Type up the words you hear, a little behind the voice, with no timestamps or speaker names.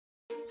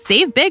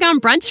Save big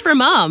on brunch for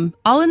mom,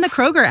 all in the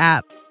Kroger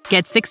app.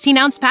 Get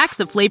 16-ounce packs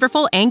of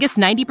flavorful Angus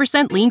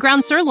 90% lean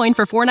ground sirloin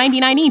for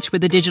 $4.99 each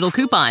with a digital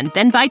coupon.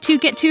 Then buy 2,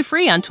 get 2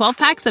 free on 12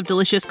 packs of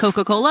delicious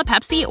Coca-Cola,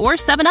 Pepsi, or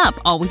 7-Up,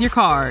 all with your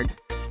card.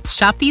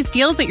 Shop these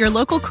deals at your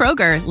local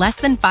Kroger, less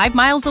than 5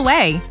 miles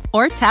away.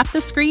 Or tap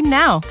the screen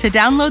now to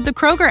download the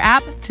Kroger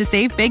app to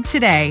save big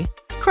today.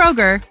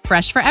 Kroger,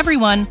 fresh for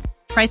everyone.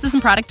 Prices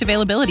and product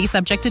availability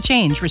subject to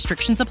change.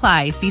 Restrictions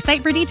apply. See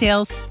site for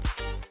details.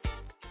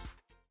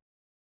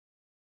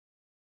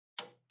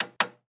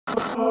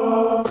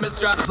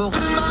 With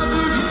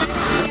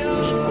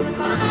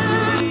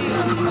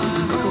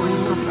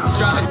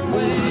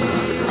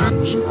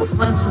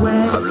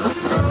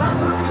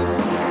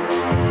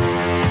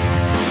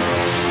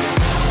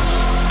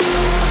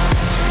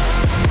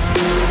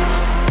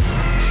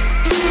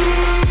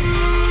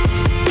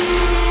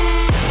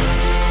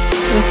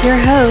your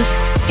host,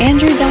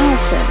 Andrew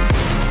Donaldson.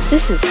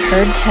 This is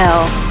Heard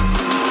Tell.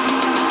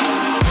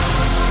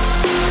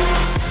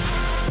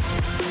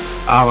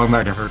 Welcome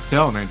back to Heard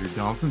Tell. I'm Andrew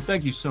Donaldson.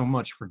 Thank you so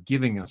much for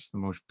giving us the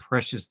most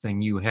precious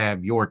thing you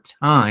have, your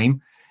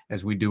time,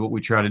 as we do what we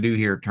try to do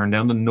here. Turn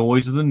down the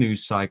noise of the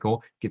news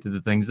cycle, get to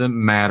the things that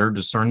matter,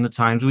 discern the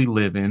times we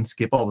live in,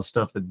 skip all the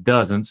stuff that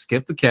doesn't,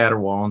 skip the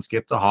caterwauling,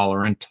 skip the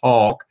hollering,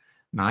 talk,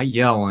 not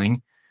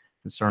yelling.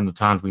 Discern the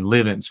times we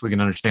live in so we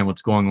can understand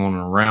what's going on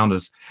around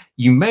us.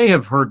 You may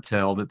have heard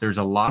tell that there's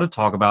a lot of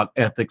talk about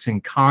ethics in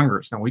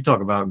Congress. Now, we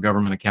talk about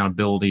government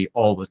accountability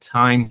all the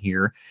time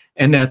here,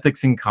 and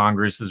ethics in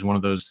Congress is one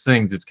of those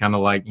things. It's kind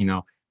of like,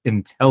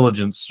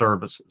 intelligence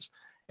services,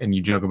 and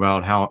you joke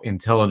about how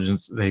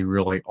intelligent they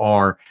really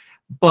are.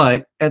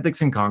 But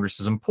ethics in Congress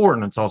is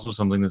important. It's also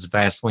something that's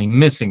vastly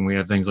missing. We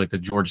have things like the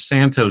George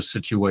Santos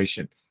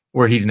situation,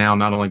 where he's now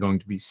not only going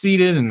to be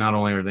seated, and not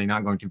only are they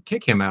not going to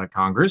kick him out of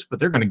Congress, but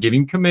they're going to give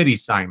him committee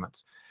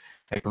assignments.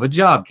 Heck of a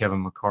job,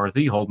 Kevin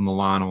McCarthy, holding the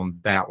line on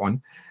that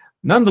one.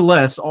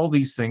 Nonetheless, all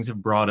these things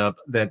have brought up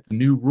that the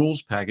new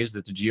rules package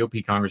that the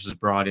GOP Congress has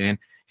brought in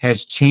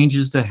has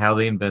changes to how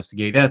they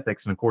investigate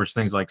ethics. And of course,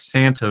 things like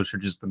Santos are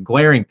just the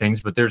glaring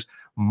things, but there's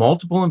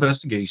multiple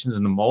investigations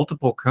into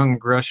multiple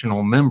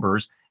congressional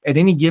members at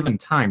any given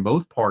time,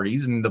 both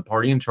parties, and the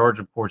party in charge,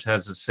 of course,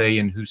 has a say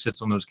in who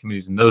sits on those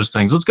committees and those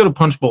things. Let's go to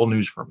Punch Bowl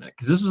News for a minute,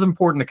 because this is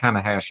important to kind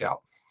of hash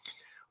out. I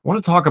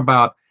want to talk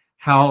about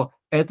how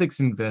ethics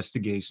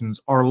investigations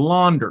are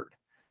laundered.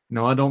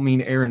 No, I don't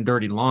mean air and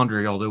dirty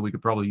laundry, although we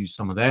could probably use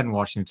some of that in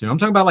Washington too. I'm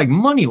talking about like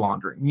money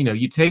laundering.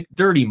 You take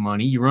dirty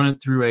money, you run it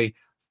through a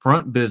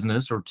front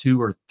business or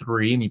 2 or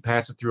 3, and you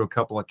pass it through a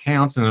couple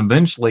accounts, and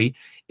eventually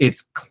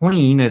it's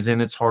clean, as in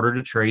it's harder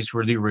to trace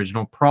where the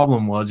original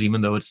problem was, even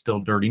though it's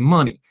still dirty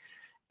money.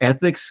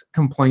 Ethics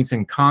complaints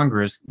in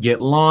Congress get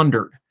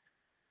laundered.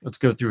 Let's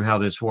go through how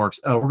this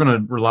works. We're going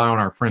to rely on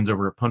our friends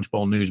over at Punch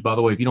Bowl News. By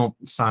the way, if you don't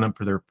sign up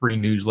for their free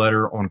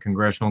newsletter on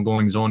congressional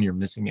goings-on, you're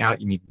missing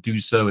out. You need to do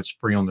so. It's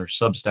free on their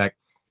Substack.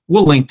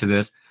 We'll link to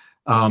this.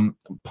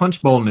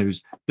 Punch Bowl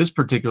News. This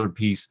particular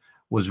piece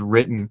was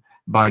written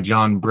by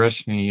John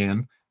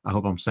Breshnian. I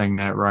hope I'm saying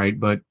that right.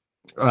 But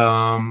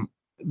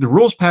the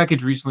rules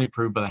package recently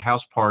approved by the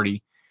House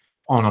party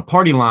on a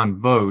party line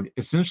vote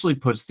essentially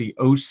puts the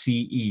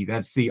OCE,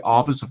 that's the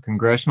Office of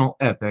Congressional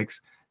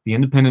Ethics, the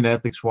independent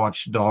ethics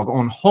watchdog,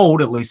 on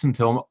hold, at least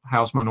until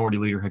House Minority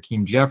Leader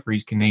Hakeem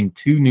Jeffries can name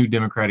 2 new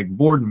Democratic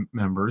board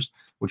members,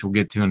 which we'll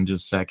get to in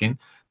just a second,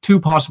 2,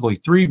 possibly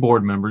 3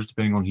 board members,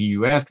 depending on who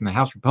you ask. And the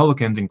House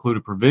Republicans include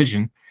a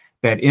provision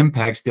that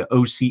impacts the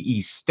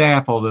OCE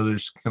staff, although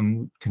there's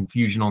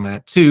confusion on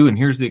that too. And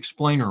here's the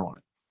explainer on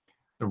it.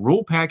 The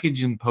rule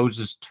package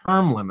imposes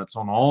term limits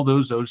on all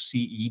those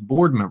OCE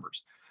board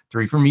members,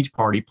 3 from each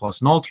party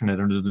plus an alternate.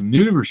 Under the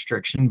new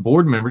restriction,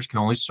 board members can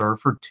only serve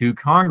for 2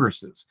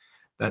 Congresses.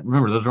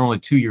 Remember, those are only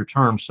 2-year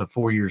terms, so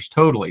 4 years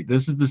totally.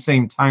 This is the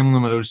same time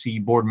limit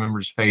OCE board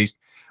members faced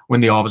when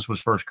the office was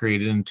first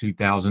created in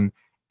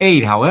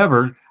 2008.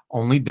 However,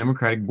 only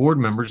Democratic board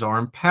members are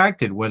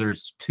impacted. Whether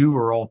it's 2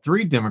 or all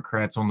 3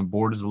 Democrats on the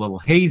board is a little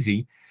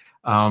hazy.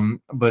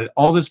 But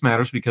all this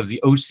matters because the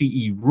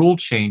OCE rule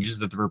changes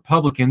that the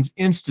Republicans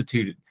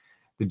instituted.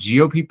 The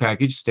GOP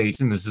package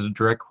states, and this is a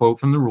direct quote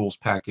from the rules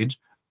package,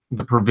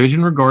 the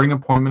provision regarding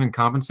appointment and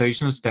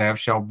compensation of staff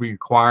shall be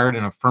required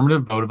an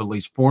affirmative vote of at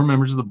least 4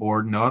 members of the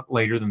board not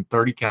later than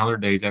 30 calendar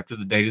days after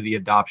the date of the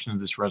adoption of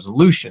this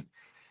resolution.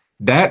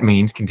 That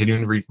means,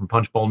 continuing to read from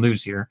Punch Bowl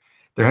News here,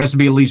 there has to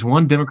be at least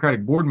 1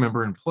 Democratic board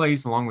member in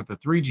place along with the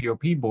 3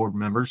 GOP board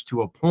members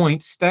to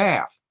appoint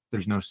staff. If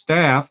there's no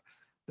staff,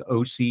 the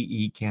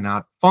OCE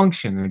cannot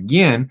function. And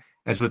again,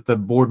 as with the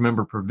board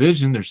member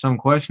provision, there's some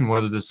question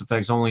whether this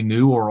affects only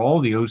new or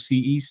all the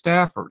OCE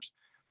staffers.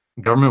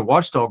 Government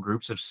watchdog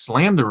groups have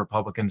slammed the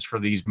Republicans for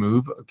these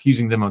moves,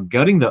 accusing them of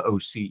gutting the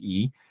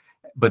OCE,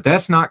 but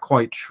that's not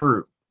quite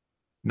true.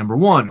 Number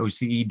 1,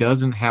 OCE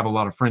doesn't have a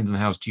lot of friends in the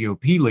House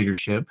GOP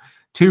leadership.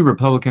 2,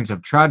 Republicans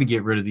have tried to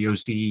get rid of the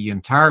OCE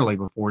entirely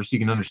before, so you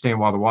can understand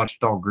why the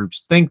watchdog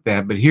groups think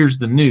that. But here's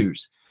the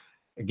news.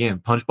 Again,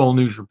 Punchbowl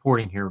News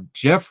reporting here.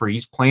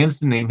 Jeffries plans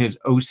to name his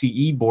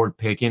OCE board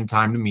pick in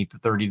time to meet the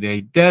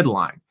 30-day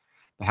deadline.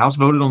 The House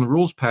voted on the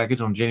rules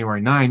package on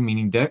January 9,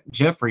 meaning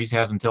Jeffries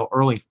has until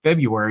early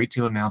February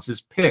to announce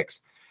his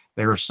picks.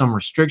 There are some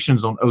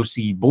restrictions on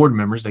OCE board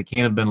members. They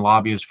can't have been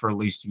lobbyists for at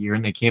least a year,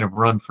 and they can't have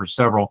run for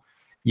several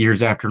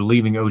years after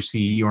leaving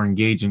OCE or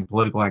engage in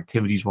political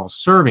activities while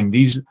serving.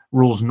 These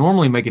rules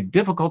normally make it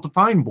difficult to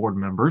find board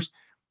members,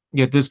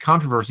 yet this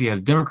controversy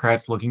has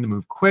Democrats looking to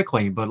move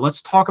quickly. But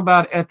let's talk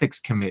about Ethics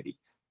Committee.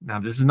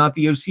 Now, this is not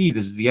the OCE,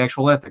 this is the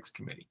actual Ethics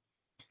Committee.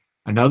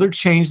 Another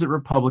change that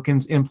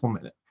Republicans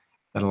implemented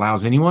that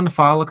allows anyone to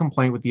file a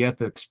complaint with the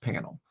ethics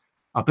panel.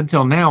 Up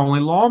until now, only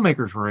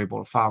lawmakers were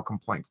able to file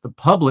complaints. The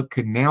public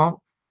could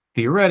now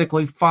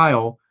theoretically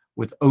file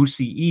with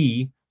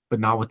OCE, but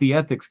not with the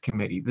Ethics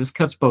Committee. This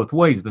cuts both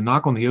ways. The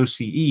knock on the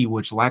OCE,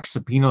 which lacks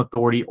subpoena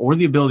authority or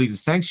the ability to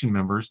sanction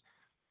members,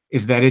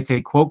 is that it's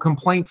a, quote,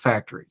 complaint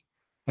factory,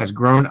 has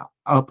grown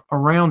up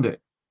around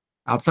it.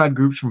 Outside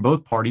groups from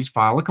both parties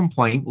file a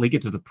complaint, leak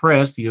it to the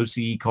press. The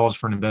OCE calls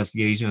for an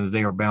investigation, as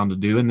they are bound to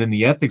do, and then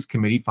the Ethics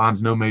Committee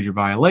finds no major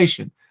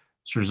violation.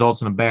 This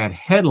results in a bad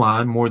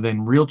headline more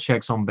than real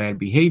checks on bad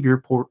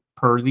behavior,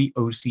 per the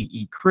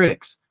OCE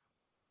critics.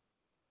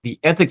 The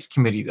Ethics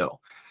Committee, though,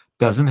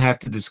 doesn't have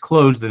to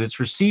disclose that it's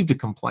received a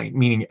complaint,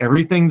 meaning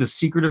everything the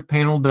secretive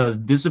panel does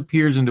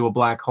disappears into a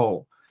black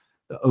hole.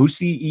 The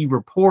OCE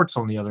reports,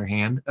 on the other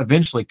hand,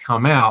 eventually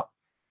come out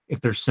if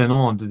they're sent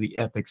on to the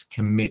Ethics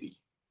Committee.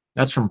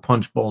 That's from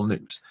Punchbowl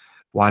News.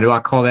 Why do I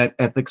call that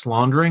ethics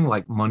laundering,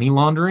 like money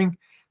laundering?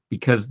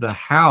 Because the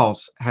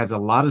House has a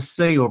lot of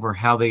say over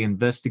how they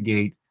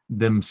investigate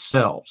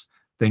themselves.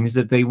 Things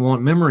that they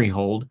want memory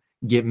hold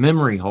get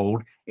memory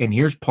hold, and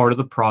here's part of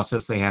the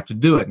process they have to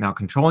do it. Now,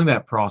 controlling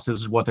that process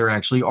is what they're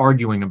actually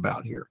arguing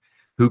about here.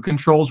 Who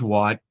controls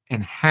what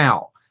and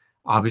how?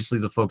 Obviously,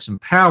 the folks in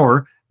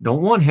power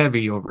don't want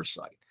heavy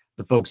oversight.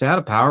 The folks out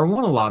of power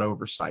want a lot of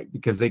oversight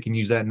because they can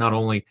use that not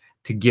only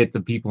to get the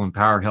people in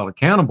power held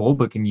accountable,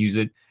 but can use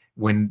it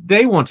when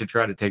they want to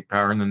try to take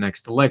power in the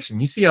next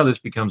election. You see how this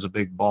becomes a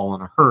big ball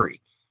in a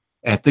hurry.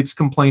 Ethics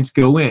complaints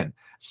go in.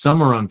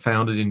 Some are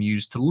unfounded and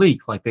used to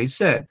leak, like they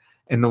said.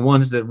 And the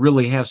ones that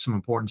really have some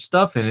important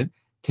stuff in it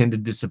tend to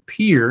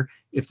disappear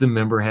if the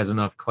member has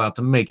enough clout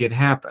to make it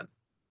happen.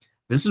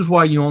 This is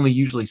why you only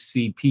usually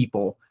see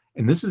people,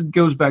 and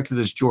goes back to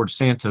this George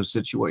Santos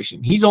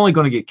situation. He's only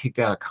going to get kicked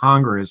out of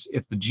Congress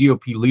if the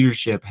GOP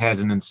leadership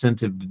has an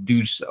incentive to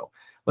do so.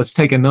 Let's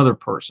take another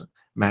person,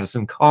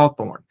 Madison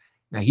Cawthorn.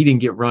 Now, he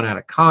didn't get run out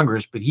of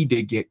Congress, but he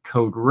did get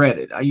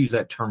code-redded. I use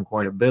that term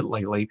quite a bit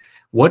lately.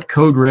 What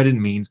code-redded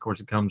means, of course,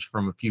 it comes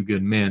from A Few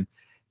Good Men.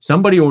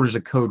 Somebody orders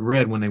a code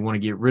red when they want to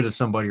get rid of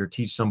somebody or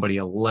teach somebody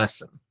a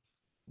lesson.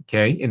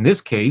 Okay, in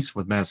this case,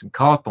 with Madison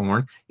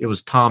Cawthorn, it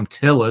was Tom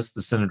Tillis,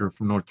 the senator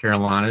from North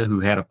Carolina, who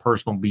had a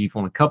personal beef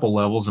on a couple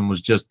levels and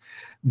was just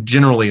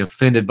generally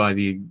offended by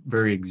the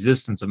very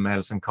existence of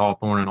Madison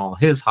Cawthorn and all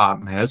his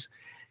hot mess.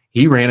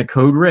 He ran a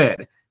code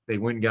red. They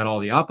went and got all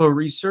the Oppo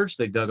research,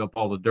 they dug up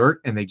all the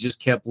dirt, and they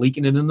just kept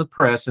leaking it in the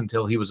press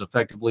until he was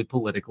effectively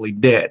politically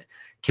dead.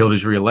 Killed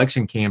his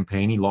reelection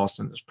campaign, he lost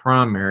in his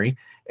primary,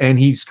 and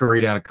he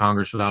scurried out of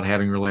Congress without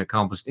having really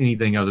accomplished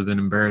anything other than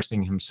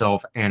embarrassing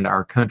himself and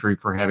our country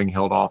for having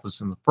held office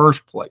in the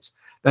first place.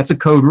 That's a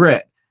code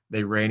red.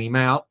 They ran him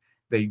out.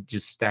 They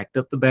just stacked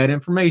up the bad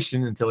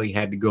information until he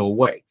had to go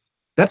away.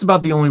 That's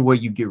about the only way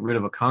you get rid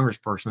of a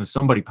congressperson, is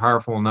somebody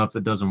powerful enough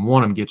that doesn't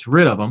want him gets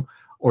rid of them,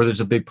 or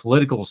there's a big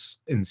political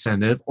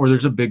incentive, or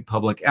there's a big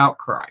public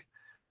outcry.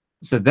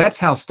 So that's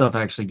how stuff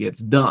actually gets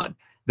done.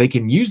 They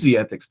can use the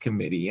Ethics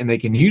Committee and they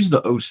can use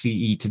the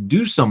OCE to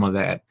do some of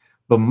that,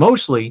 but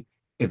mostly,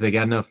 if they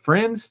got enough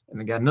friends and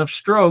they got enough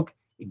stroke,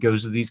 it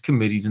goes to these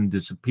committees and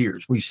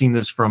disappears. We've seen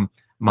this from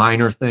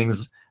minor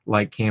things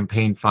like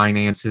campaign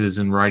finances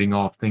and writing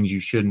off things you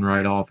shouldn't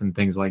write off and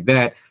things like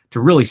that, to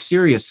really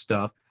serious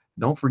stuff.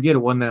 Don't forget, it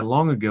wasn't that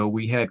long ago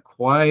we had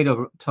quite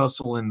a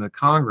tussle in the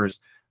Congress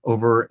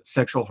over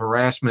sexual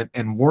harassment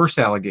and worse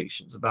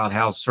allegations about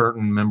how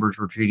certain members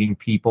were treating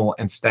people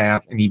and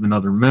staff and even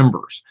other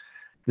members.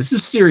 This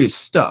is serious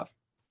stuff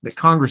that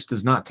Congress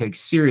does not take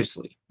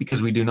seriously,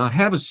 because we do not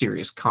have a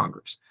serious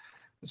Congress,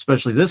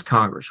 especially this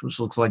Congress,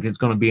 which looks like it's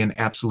going to be an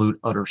absolute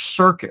utter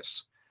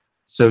circus.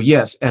 So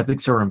yes,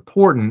 ethics are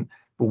important,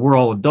 but we're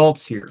all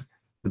adults here.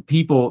 The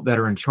people that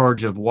are in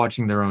charge of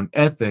watching their own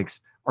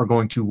ethics are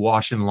going to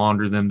wash and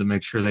launder them to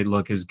make sure they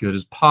look as good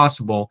as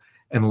possible,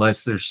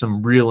 unless there's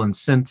some real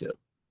incentive.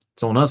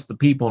 It's on us, the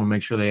people, to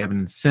make sure they have an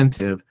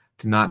incentive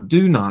to not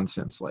do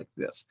nonsense like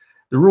this.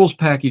 The rules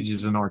package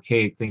is an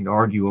archaic thing to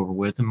argue over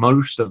with, and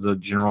most of the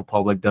general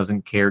public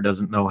doesn't care,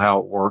 doesn't know how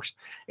it works,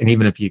 and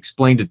even if you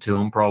explained it to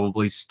them,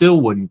 probably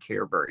still wouldn't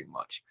care very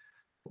much.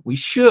 But we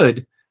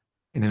should,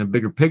 and in a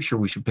bigger picture,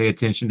 we should pay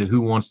attention to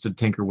who wants to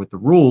tinker with the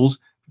rules,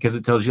 because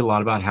it tells you a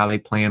lot about how they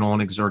plan on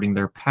exerting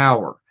their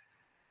power.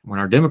 When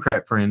our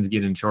Democrat friends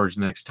get in charge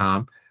next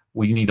time,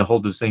 we need to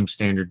hold the same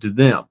standard to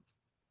them.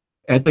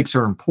 Ethics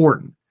are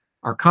important.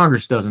 Our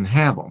Congress doesn't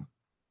have them.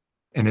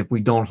 And if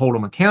we don't hold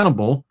them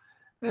accountable,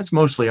 That's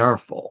mostly our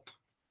fault.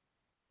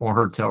 More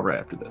Heard Tell right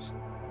after this.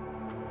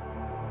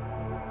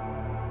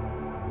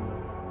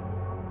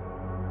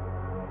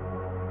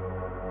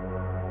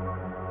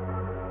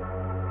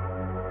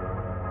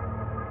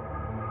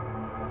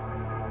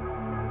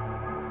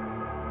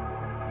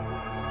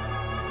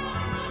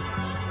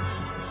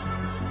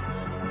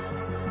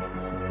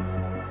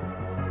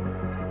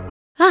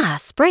 Ah,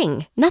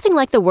 spring. Nothing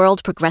like the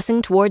world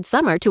progressing towards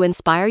summer to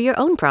inspire your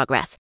own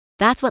progress.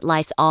 That's what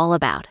life's all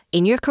about,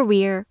 in your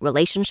career,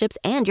 relationships,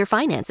 and your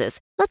finances.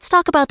 Let's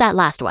talk about that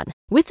last one.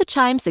 With the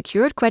Chime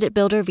Secured Credit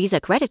Builder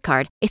Visa Credit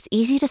Card, it's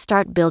easy to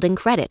start building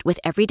credit with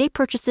everyday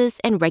purchases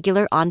and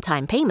regular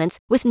on-time payments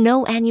with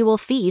no annual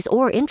fees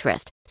or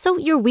interest. So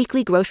your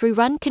weekly grocery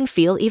run can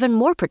feel even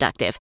more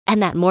productive,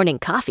 and that morning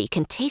coffee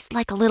can taste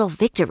like a little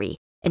victory.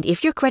 And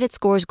if your credit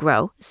scores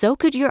grow, so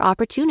could your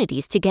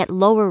opportunities to get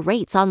lower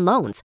rates on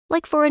loans,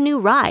 like for a new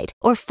ride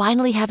or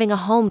finally having a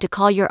home to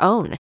call your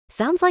own.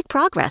 Sounds like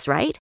progress,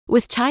 right?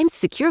 With Chime's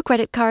Secure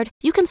Credit Card,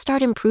 you can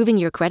start improving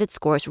your credit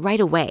scores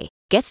right away.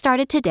 Get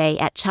started today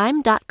at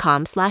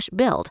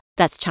chime.com/build.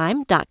 That's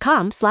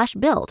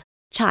chime.com/build.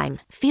 Chime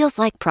feels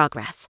like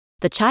progress.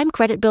 The Chime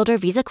Credit Builder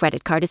Visa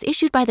Credit Card is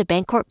issued by the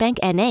Bancorp Bank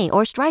N.A.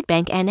 or Stride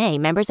Bank N.A.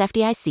 members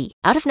FDIC.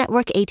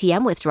 Out-of-network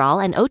ATM withdrawal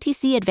and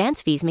OTC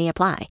advance fees may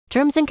apply.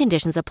 Terms and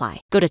conditions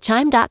apply. Go to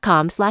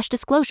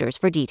chime.com/disclosures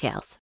for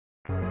details.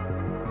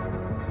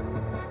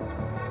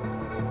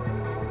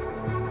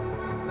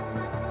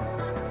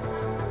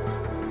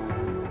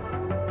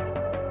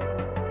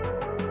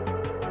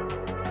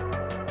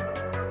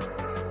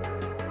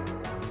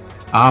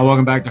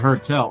 Welcome back to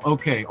Heard Tell.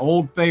 Okay,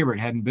 old favorite,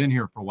 hadn't been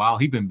here for a while.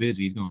 He's been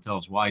busy. He's going to tell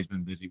us why he's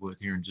been busy with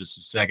here in just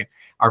a second.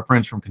 Our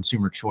friends from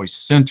Consumer Choice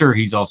Center.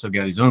 He's also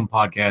got his own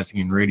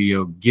podcasting and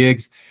radio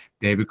gigs.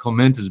 David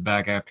Clement is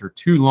back after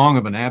too long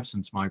of an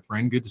absence, my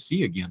friend. Good to see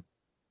you again.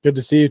 Good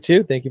to see you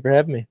too. Thank you for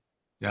having me.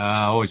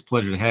 Always a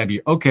pleasure to have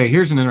you. Okay,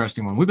 here's an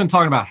interesting one. We've been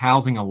talking about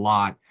housing a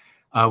lot.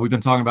 We've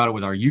been talking about it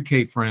with our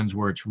UK friends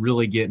where it's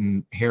really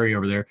getting hairy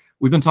over there.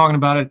 We've been talking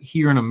about it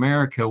here in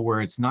America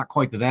where it's not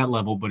quite to that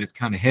level, but it's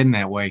kind of heading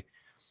that way.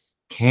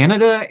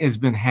 Canada has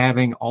been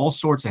having all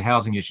sorts of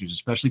housing issues,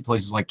 especially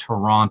places like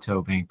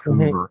Toronto,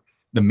 Vancouver,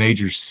 the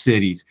major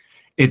cities.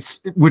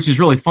 Which is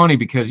really funny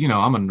because,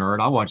 I'm a nerd.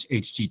 I watch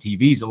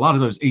HGTVs. A lot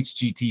of those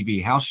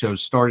HGTV house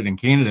shows started in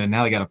Canada, and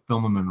now they got to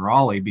film them in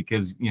Raleigh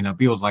because,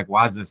 people's like,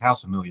 why is this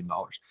house $1 million?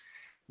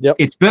 Yep.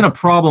 It's been a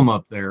problem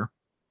up there.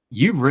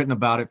 You've written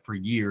about it for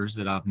years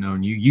that I've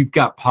known you. You've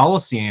got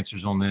policy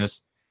answers on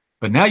this,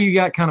 but now you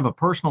got kind of a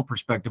personal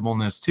perspective on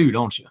this too,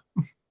 don't you?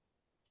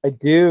 I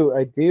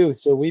do.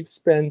 So we've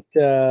spent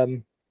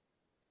the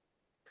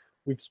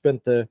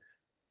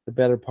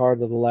better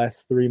part of the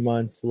last 3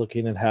 months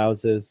looking at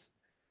houses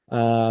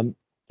in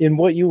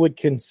what you would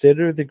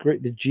consider the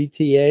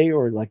GTA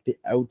or like the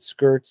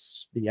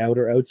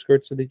outer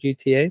outskirts of the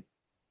GTA.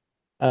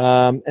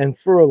 And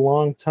for a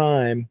long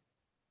time,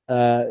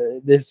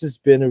 this has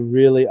been a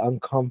really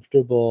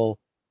uncomfortable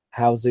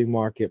housing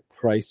market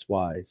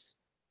price-wise,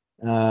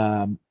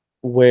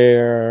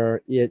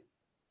 where it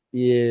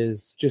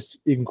is just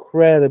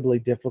incredibly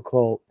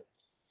difficult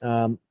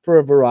for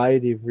a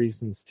variety of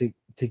reasons to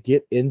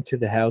get into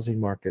the housing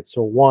market.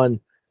 So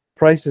one,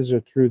 prices are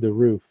through the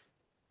roof.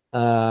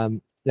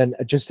 And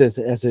just as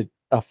a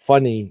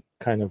funny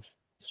kind of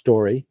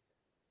story,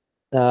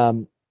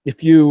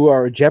 if you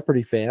are a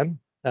Jeopardy fan,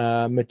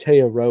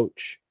 Matea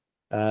Roach,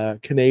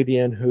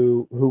 Canadian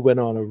who went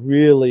on a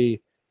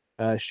really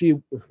I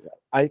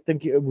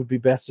think it would be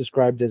best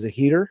described as a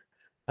heater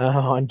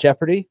on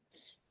Jeopardy.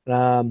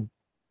 Won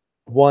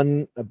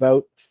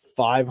about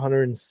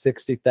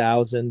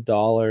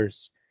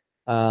 $560,000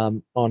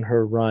 on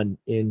her run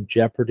in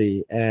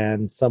Jeopardy,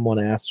 and someone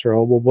asked her,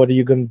 "Oh, well, what are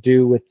you going to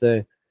do with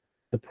the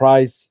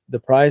prize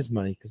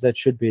money? Because that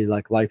should be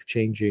like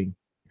life-changing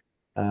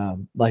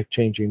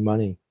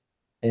money."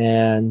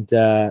 And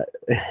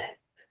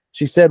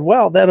she said,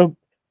 "Well, that'll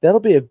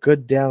be a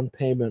good down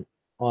payment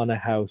on a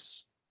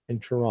house in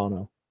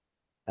Toronto."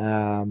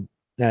 And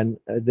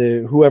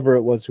whoever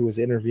it was who was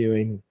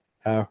interviewing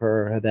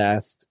her had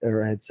asked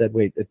or had said,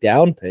 "Wait, a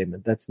down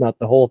payment? That's not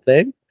the whole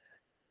thing?"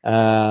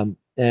 And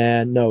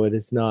no, it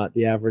is not.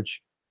 The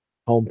average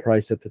home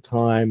price at the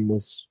time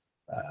was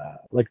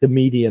like the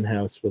median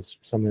house was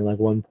something like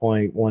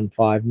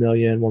 1.15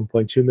 million,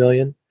 1.2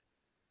 million.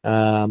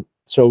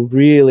 So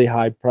really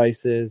high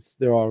prices.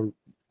 There are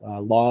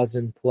laws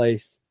in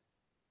place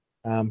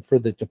for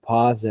the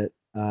deposit.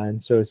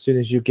 And so as soon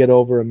as you get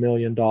over $1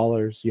 million,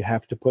 you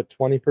have to put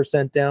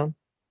 20% down.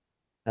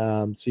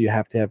 So you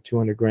have to have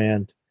 200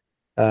 grand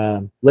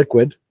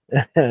liquid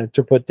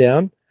to put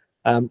down,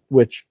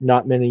 which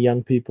not many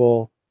young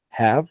people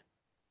have.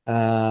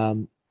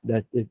 That's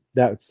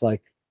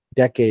like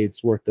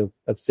decades worth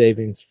of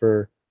savings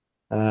for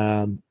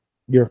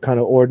your kind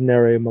of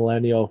ordinary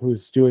millennial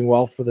who's doing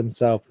well for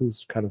themselves,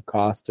 who's kind of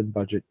cost and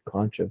budget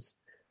conscious.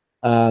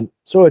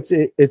 So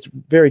it's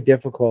very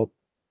difficult.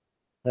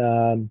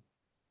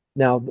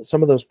 Now,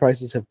 some of those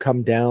prices have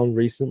come down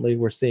recently.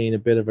 We're seeing a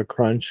bit of a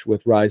crunch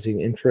with rising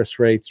interest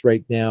rates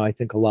right now. I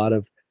think a lot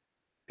of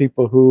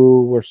people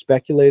who were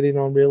speculating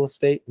on real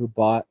estate, who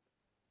bought,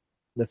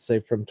 let's say,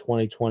 from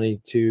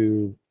 2020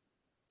 to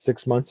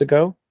 6 months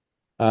ago,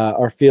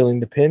 are feeling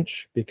the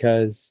pinch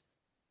because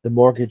the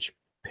mortgage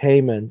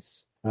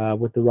payments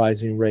with the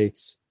rising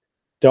rates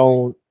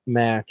don't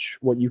match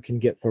what you can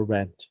get for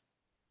rent.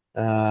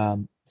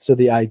 So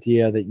the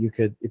idea that you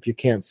could, if you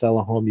can't sell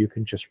a home, you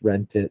can just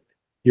rent it,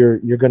 you're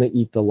going to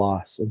eat the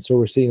loss. And so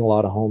we're seeing a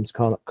lot of homes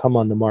come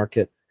on the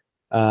market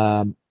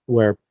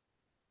where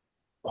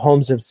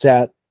homes have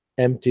sat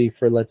empty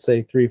for, let's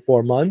say,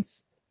 3-4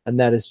 months, and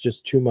that is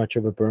just too much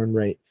of a burn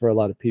rate for a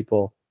lot of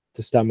people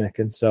to stomach.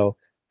 And so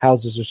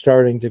houses are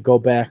starting to go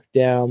back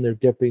down. They're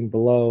dipping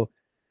below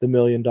the $1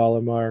 million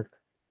mark.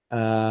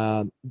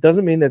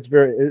 Doesn't mean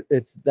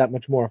it's that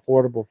much more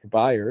affordable for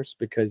buyers,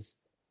 because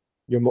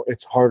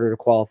it's harder to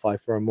qualify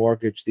for a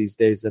mortgage these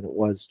days than it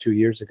was 2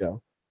 years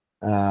ago,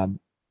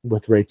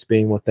 with rates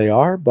being what they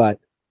are. But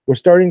we're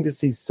starting to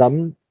see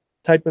some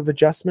type of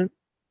adjustment.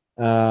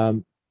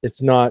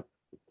 It's not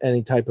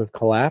any type of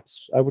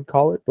collapse, I would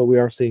call it, but we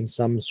are seeing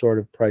some sort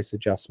of price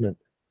adjustment,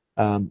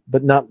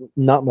 but not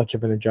much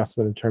of an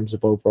adjustment in terms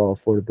of overall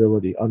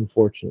affordability,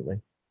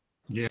 unfortunately.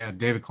 Yeah,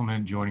 David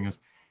Clement joining us.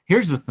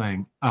 Here's the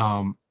thing.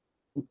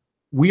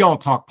 We all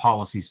talk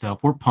policy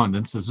stuff. We're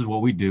pundits. This is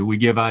what we do. We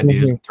give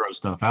ideas and throw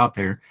stuff out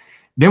there.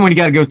 Then when you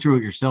got to go through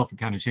it yourself, it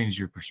kind of changes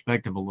your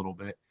perspective a little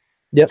bit.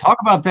 Yep. Talk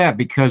about that,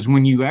 because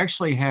when you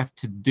actually have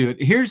to do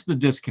it, here's the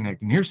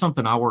disconnect. And here's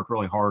something I work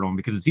really hard on,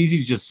 because it's easy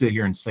to just sit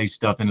here and say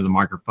stuff into the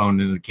microphone,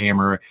 into the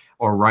camera,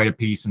 or write a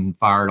piece and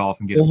fire it off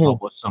and get it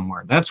published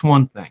somewhere. That's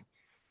one thing.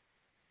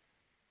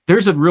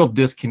 There's a real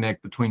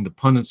disconnect between the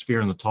pundit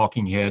sphere and the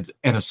talking heads,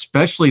 and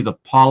especially the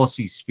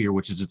policy sphere,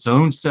 which is its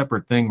own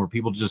separate thing where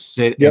people just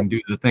sit and do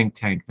the think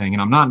tank thing.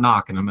 And I'm not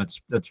knocking them.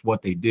 That's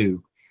what they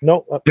do.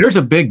 No, there's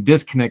a big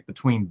disconnect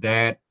between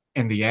that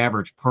and the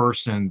average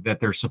person that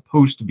they're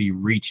supposed to be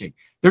reaching.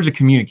 There's a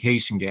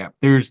communication gap.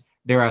 There's,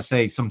 dare I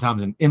say,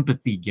 sometimes an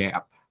empathy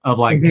gap of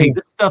like, hey,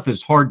 this stuff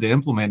is hard to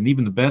implement, and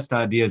even the best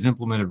ideas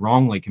implemented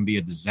wrongly can be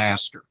a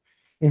disaster.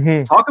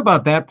 Talk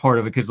about that part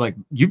of it, because like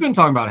you've been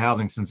talking about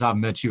housing since I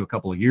met you a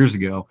couple of years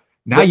ago.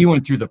 Now you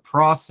went through the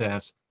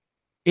process.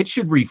 It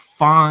should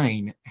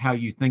refine how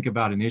you think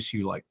about an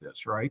issue like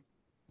this, right?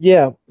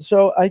 Yeah.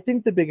 So I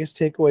think the biggest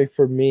takeaway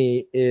for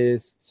me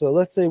is, so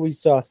let's say we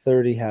saw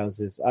 30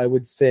 houses. I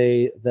would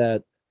say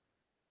that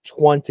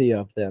 20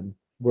 of them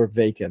were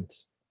vacant.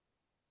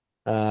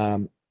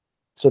 So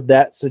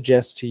that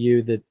suggests to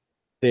you that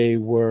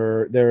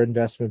they're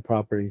investment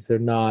properties. They're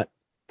not,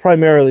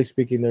 primarily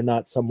speaking, they're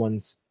not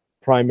someone's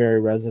primary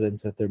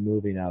residence that they're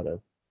moving out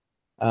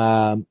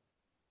of.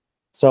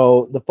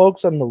 So the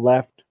folks on the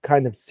left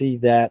kind of see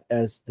that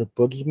as the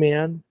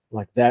boogeyman,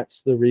 like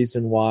that's the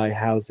reason why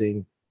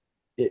housing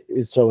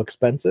is so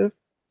expensive.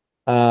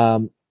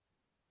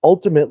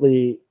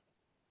 Ultimately,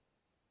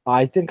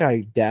 I think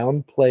I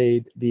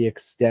downplayed the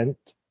extent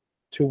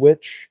to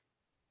which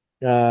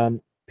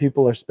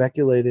people are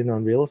speculating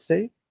on real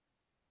estate.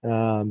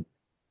 So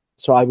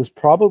I was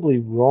probably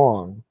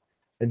wrong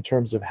in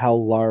terms of how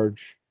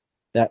large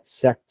that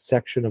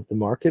section of the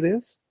market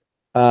is.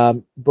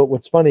 But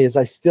what's funny is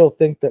I still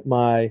think that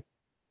my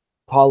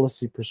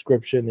policy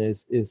prescription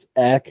is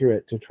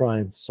accurate to try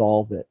and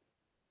solve it.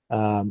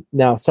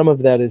 Now, some of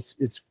that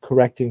is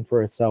correcting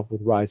for itself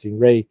with rising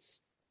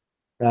rates.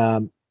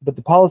 But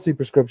the policy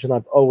prescription,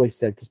 I've always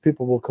said, because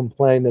people will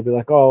complain, they'll be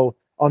like, oh,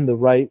 on the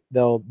right,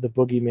 the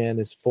boogeyman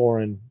is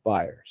foreign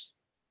buyers,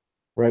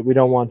 right? We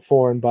don't want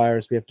foreign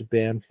buyers. We have to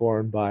ban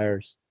foreign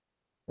buyers.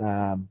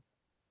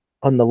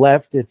 On the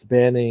left, it's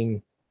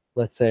banning,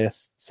 let's say, a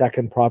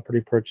second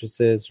property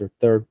purchases or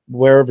third,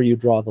 wherever you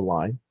draw the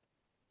line.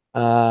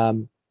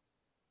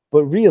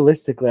 But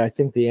realistically, I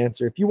think the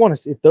answer,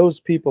 if those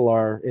people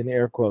are, in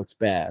air quotes,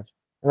 bad,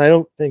 and I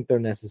don't think they're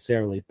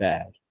necessarily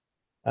bad,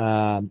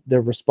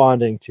 they're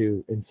responding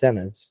to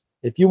incentives.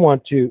 If you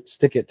want to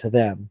stick it to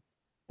them,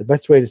 the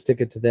best way to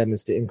stick it to them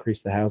is to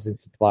increase the housing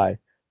supply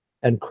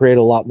and create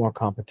a lot more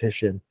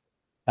competition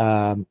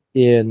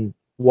in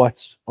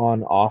what's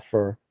on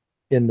offer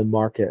in the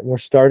market. And we're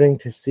starting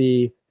to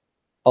see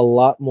a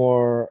lot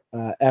more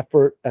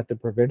effort at the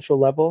provincial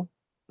level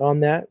on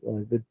that.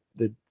 The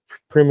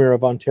Premier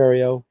of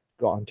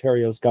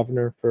Ontario's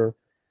governor for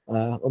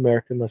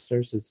American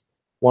listeners, is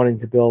wanting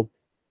to build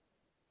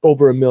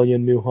over 1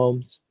 million new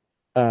homes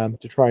to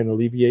try and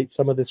alleviate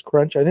some of this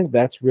crunch. I think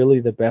that's really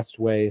the best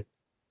way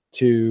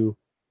to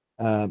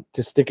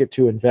stick it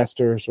to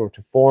investors or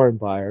to foreign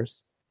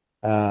buyers,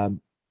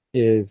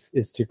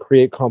 is to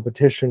create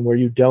competition where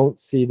you don't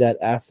see that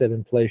asset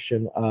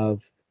inflation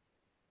of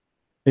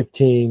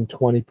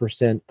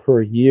 15-20%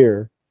 per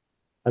year.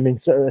 I mean,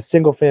 so a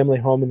single family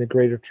home in the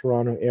Greater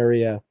Toronto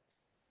area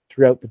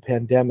throughout the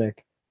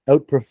pandemic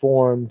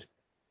outperformed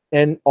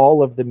and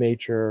all of the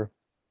major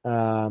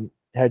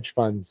hedge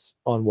funds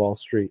on Wall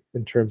Street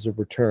in terms of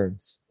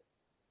returns.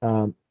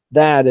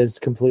 That is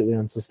completely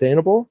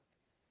unsustainable.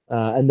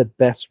 And the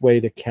best way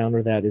to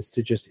counter that is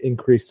to just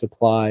increase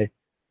supply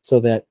so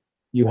that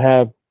you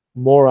have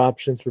more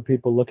options for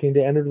people looking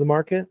to enter the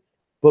market.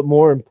 But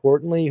more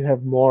importantly, you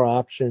have more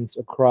options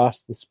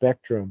across the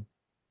spectrum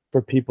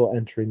for people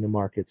entering the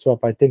market. So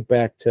if I think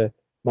back to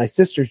my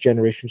sister's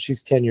generation,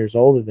 she's 10 years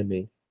older than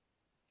me.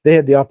 They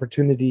had the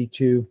opportunity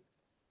to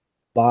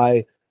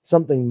buy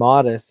something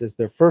modest as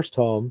their first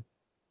home,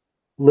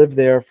 live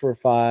there for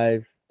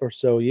 5 or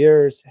so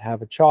years,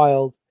 have a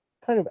child,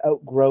 kind of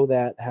outgrow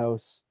that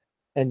house,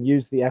 and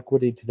use the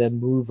equity to then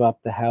move up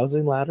the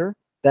housing ladder.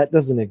 That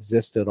doesn't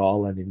exist at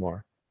all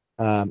anymore.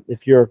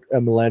 If you're a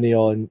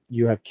millennial and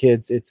you have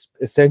kids, it's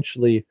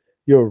essentially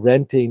you're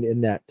renting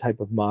in that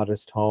type of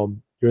modest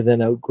home. You're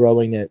then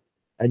outgrowing it,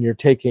 and you're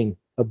taking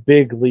a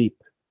big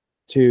leap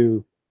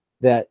to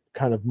that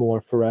kind of more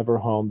forever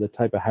home, the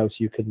type of house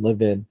you could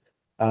live in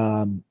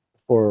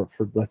for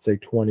let's say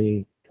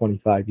 20,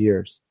 25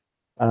 years.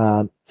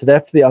 So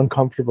that's the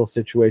uncomfortable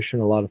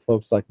situation a lot of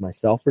folks like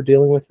myself are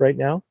dealing with right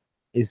now,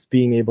 is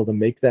being able to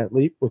make that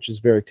leap, which is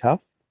very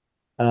tough.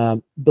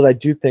 But I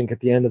do think at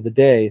the end of the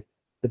day,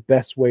 the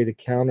best way to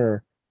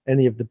counter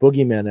any of the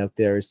boogeymen out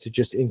there is to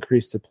just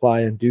increase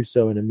supply and do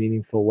so in a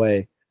meaningful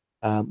way,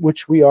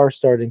 which we are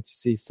starting to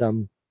see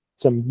some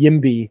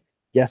YIMBY,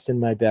 yes in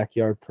my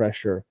backyard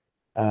pressure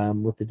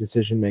with the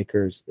decision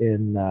makers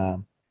in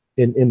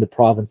the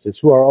provinces,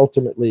 who are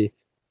ultimately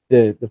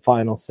the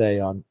final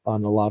say on a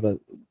lot of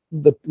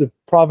the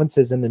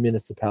provinces, and the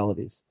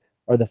municipalities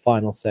are the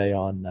final say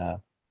on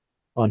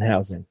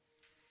housing.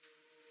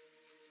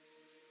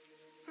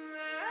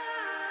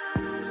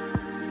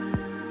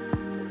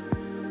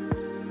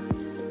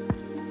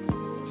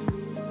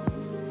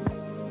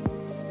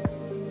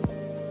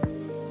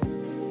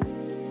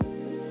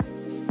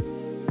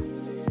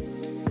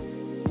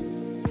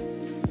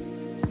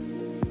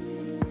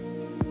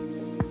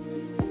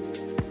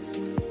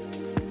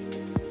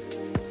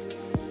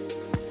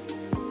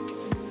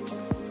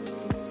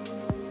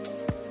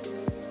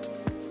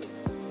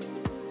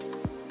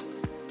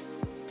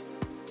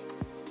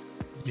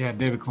 Yeah,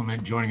 David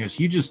Clement joining us.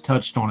 You just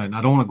touched on it, and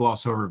I don't want to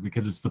gloss over it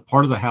because it's the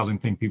part of the housing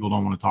thing people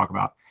don't want to talk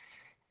about.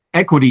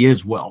 Equity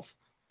is wealth,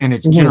 and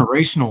it's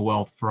generational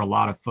wealth for a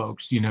lot of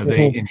folks. You know,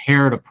 they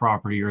inherit a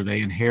property, or they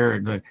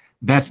inherit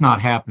that's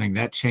not happening.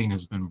 That chain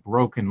has been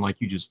broken,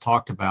 like you just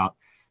talked about.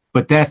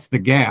 But that's the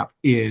gap,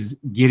 is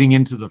getting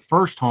into the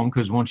first home,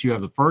 because once you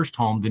have the first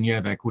home, then you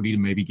have equity to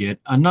maybe get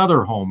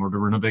another home, or to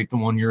renovate the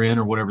one you're in,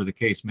 or whatever the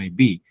case may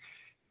be.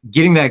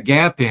 Getting that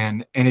gap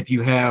in, and if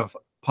you have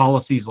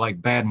policies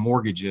like bad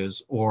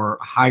mortgages or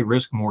high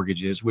risk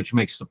mortgages, which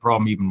makes the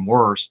problem even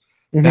worse,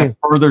 that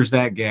furthers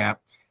that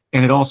gap,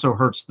 and it also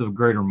hurts the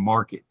greater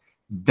market.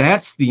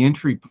 That's the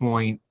entry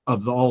point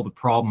of all the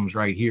problems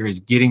right here, is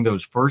getting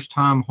those first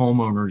time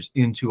homeowners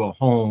into a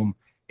home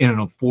in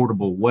an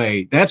affordable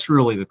way. That's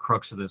really the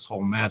crux of this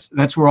whole mess.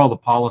 That's where all the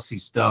policy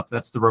stuff,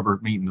 that's the rubber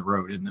meeting the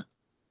road, isn't it?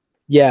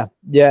 Yeah.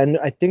 And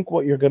I think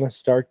what you're going to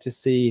start to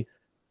see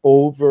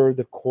over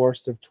the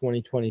course of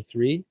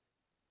 2023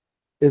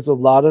 is a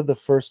lot of the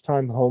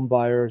first-time home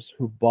buyers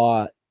who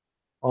bought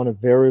on a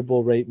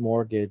variable rate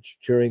mortgage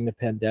during the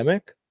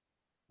pandemic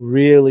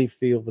really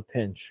feel the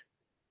pinch.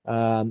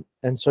 And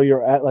so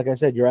you're at, like I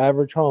said, your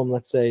average home,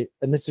 let's say,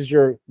 and this is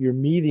your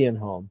median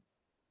home,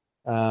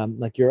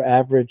 like your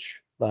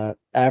average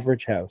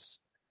house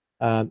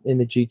in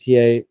the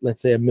GTA,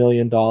 let's say $1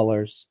 million.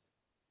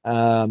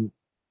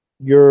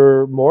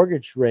 Your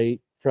mortgage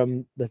rate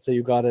from, let's say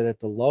you got it at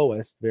the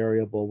lowest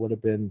variable, would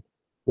have been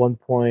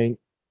 1.6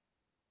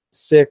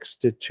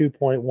 to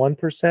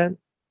 2.1%.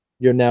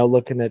 You're now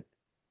looking at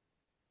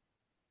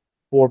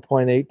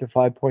 4.8 to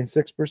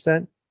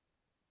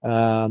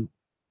 5.6%.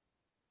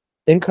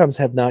 Incomes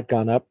have not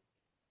gone up,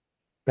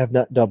 have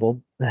not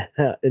doubled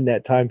in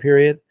that time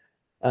period.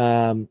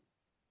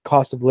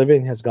 Cost of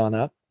living has gone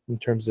up in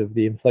terms of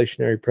the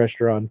inflationary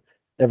pressure on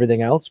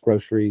everything else,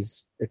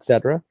 groceries,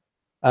 etc.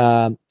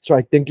 So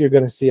I think you're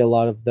going to see a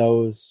lot of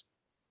those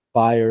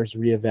buyers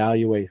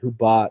reevaluate who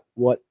bought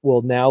what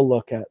we'll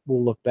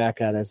look back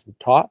at as the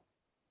top.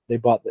 They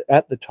bought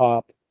at the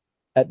top,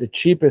 at the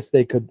cheapest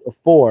they could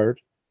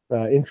afford,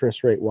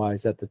 interest rate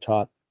wise at the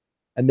top,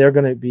 and they're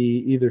going to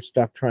be either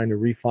stuck trying to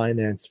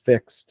refinance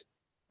fixed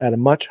at a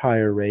much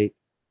higher rate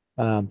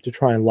to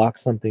try and lock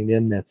something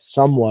in that's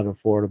somewhat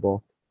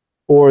affordable,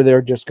 or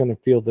they're just going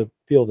to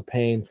feel the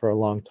pain for a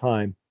long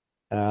time,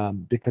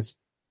 because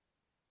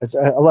as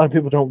a lot of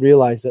people don't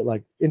realize that,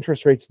 like,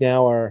 interest rates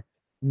now are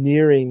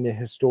nearing the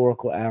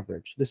historical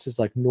average. This is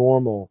like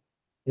normal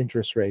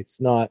interest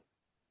rates, not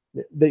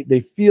they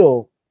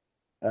feel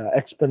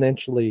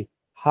exponentially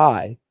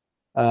high,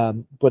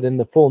 but in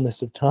the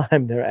fullness of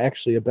time they're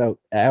actually about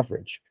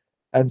average.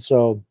 And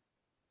so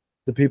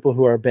the people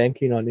who are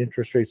banking on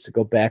interest rates to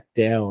go back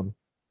down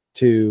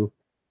to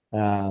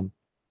low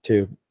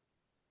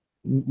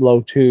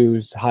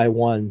twos, high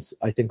ones,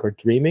 I think are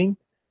dreaming,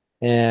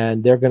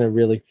 and they're going to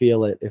really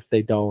feel it if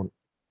they don't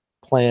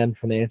plan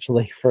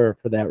financially for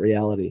that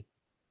reality.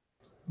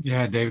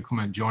 Yeah, David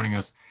Clement joining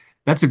us.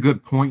 That's a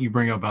good point you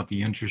bring up about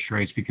the interest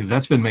rates, because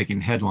that's been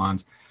making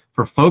headlines.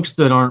 For folks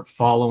that aren't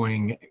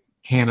following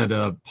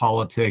Canada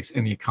politics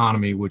and the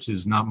economy, which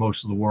is not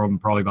most of the world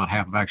and probably about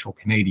half of actual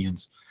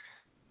Canadians,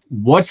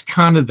 what's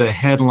kind of the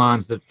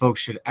headlines that folks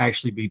should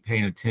actually be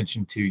paying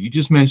attention to? You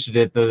just mentioned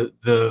it,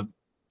 the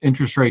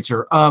interest rates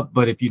are up,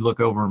 but if you look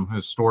over them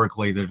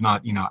historically, they're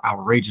not,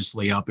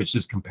 outrageously up. It's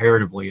just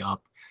comparatively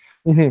up.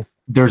 Mm-hmm.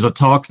 There's a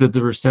talk that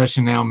the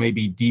recession now may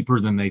be deeper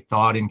than they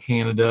thought in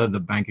Canada. The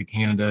Bank of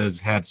Canada has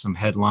had some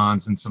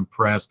headlines and some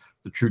press.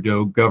 The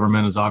Trudeau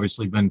government has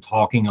obviously been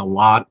talking a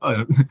lot,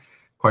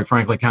 quite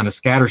frankly, kind of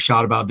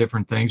scattershot about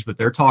different things, but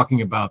they're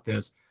talking about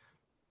this.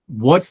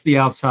 What's the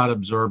outside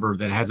observer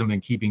that hasn't been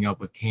keeping up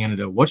with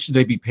Canada? What should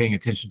they be paying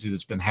attention to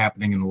that's been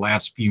happening in the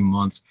last few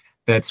months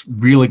that's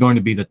really going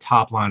to be the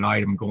top line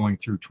item going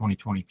through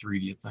 2023,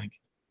 do you think?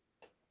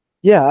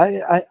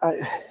 Yeah,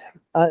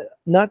 I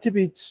not to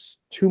be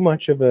too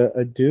much of a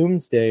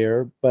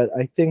doomsdayer, but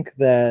I think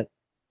that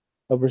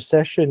a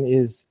recession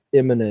is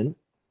imminent.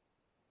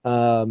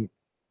 Often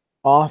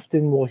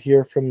we'll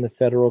hear from the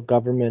federal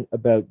government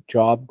about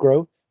job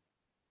growth,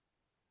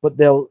 but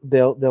they'll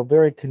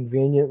very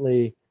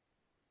conveniently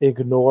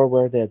ignore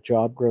where that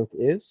job growth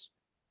is.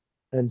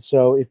 And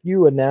so if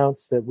you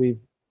announce that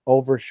we've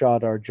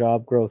overshot our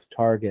job growth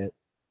target,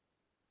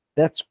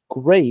 that's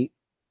great.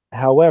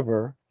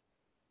 However,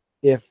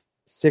 if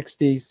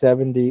 60,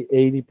 70,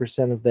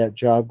 80% of that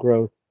job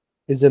growth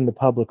is in the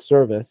public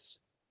service,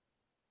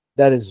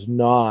 that is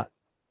not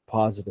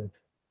positive.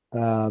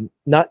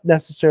 Not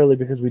necessarily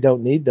because we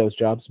don't need those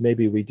jobs.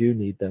 Maybe we do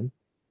need them.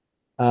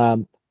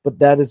 But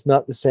that is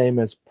not the same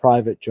as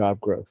private job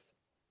growth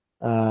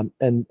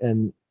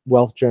and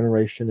wealth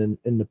generation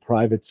in the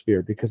private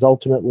sphere, because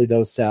ultimately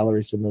those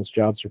salaries and those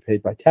jobs are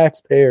paid by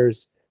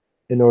taxpayers.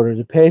 In order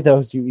to pay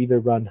those, you either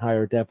run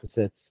higher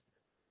deficits,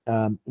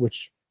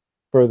 which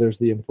furthers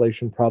the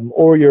inflation problem,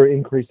 or you're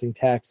increasing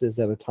taxes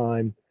at a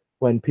time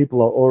when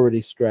people are already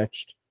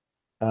stretched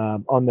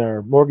on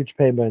their mortgage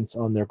payments,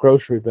 on their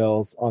grocery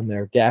bills, on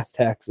their gas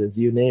taxes,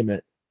 you name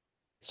it.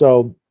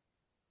 So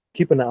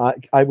keep an eye,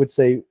 I would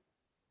say,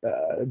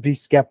 be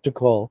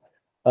skeptical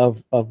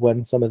of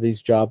when some of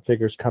these job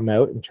figures come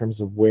out in terms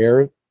of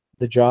where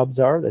the jobs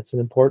are. That's an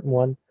important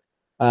one.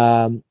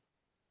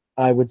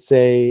 I would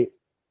say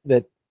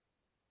that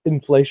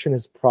inflation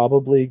is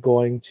probably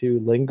going to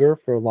linger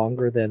for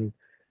longer than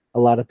a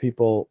lot of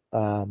people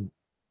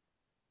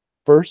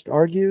first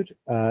argued.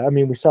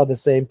 We saw the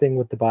same thing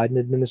with the Biden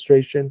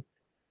administration,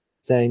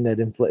 saying that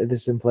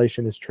this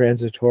inflation is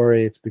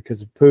transitory. It's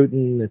because of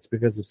Putin. It's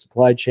because of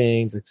supply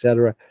chains,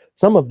 etc.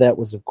 Some of that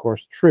was, of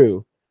course,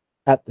 true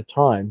at the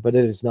time, but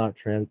it is not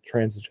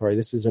transitory.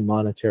 This is a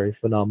monetary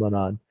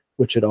phenomenon,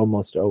 which it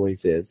almost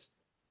always is.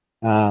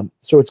 So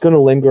it's going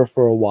to linger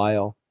for a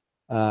while,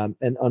 and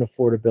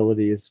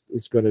unaffordability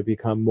is going to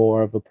become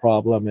more of a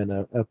problem and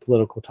a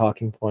political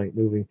talking point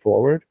moving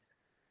forward.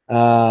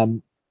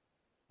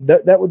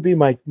 That would be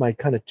my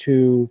kind of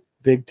two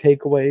big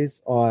takeaways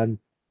on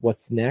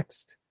what's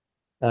next.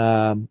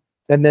 And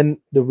then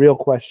the real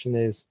question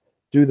is,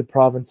 do the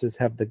provinces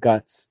have the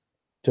guts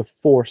to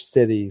force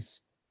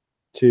cities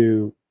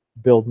to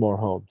build more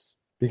homes?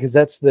 Because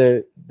that's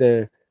the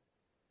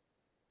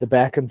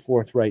back and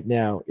forth right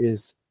now.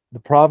 Is the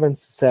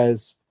province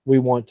says we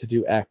want to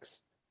do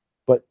X,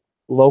 but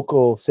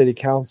local city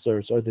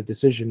councilors are the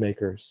decision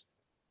makers,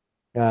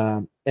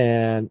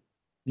 and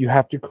you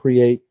have to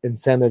create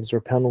incentives or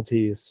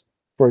penalties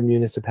for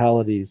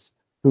municipalities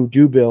who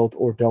do build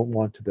or don't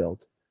want to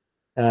build.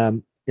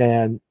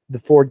 And the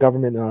Ford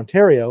government in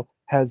Ontario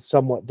has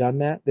somewhat done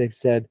that. They've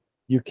said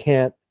you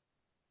can't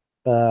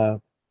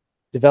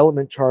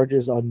development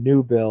charges on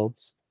new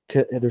builds.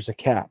 There's a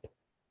cap.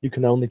 You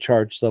can only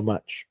charge so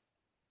much.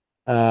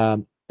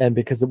 And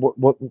because of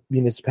what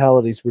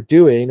municipalities were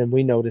doing, and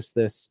we noticed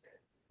this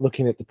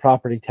looking at the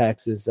property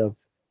taxes of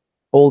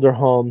older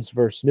homes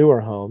versus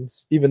newer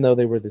homes, even though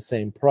they were the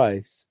same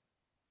price,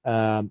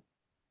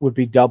 would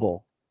be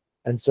double.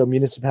 And so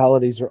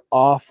municipalities are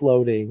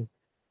offloading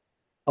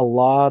a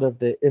lot of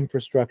the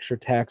infrastructure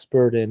tax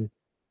burden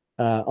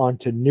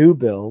onto new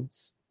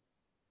builds,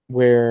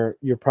 where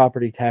your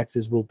property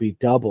taxes will be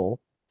double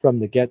from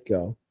the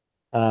get-go,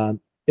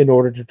 in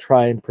order to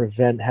try and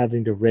prevent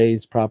having to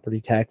raise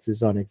property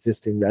taxes on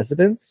existing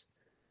residents.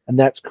 And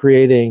that's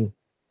creating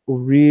a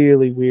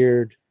really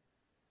weird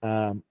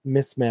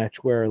mismatch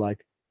where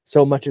like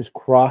so much as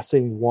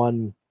crossing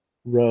one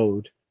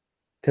road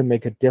can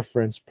make a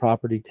difference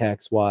property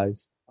tax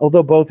wise.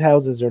 Although both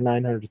houses are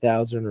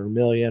 900,000 or $1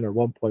 million or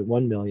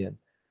 1.1 million,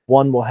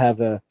 one will have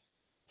a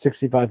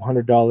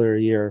 $6,500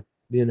 a year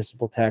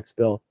municipal tax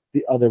bill.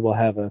 The other will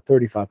have a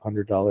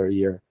 $3,500 a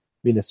year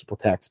municipal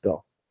tax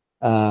bill.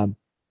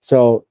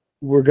 So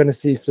we're going to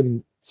see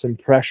some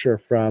pressure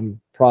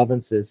from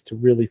provinces to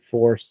really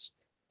force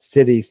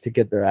cities to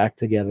get their act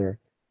together.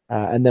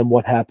 And then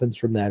what happens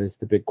from that is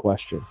the big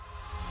question.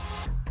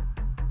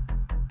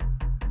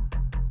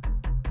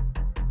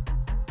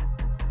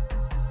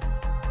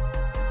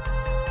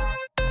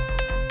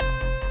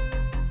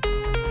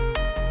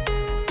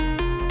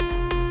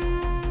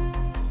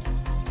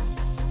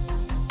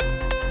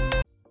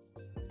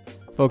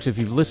 Folks, if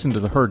you've listened to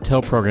the Heard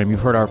Tell program,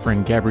 you've heard our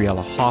friend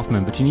Gabriella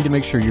Hoffman, but you need to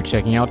make sure you're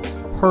checking out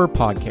her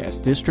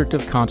podcast, District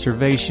of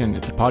Conservation.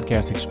 It's a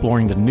podcast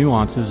exploring the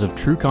nuances of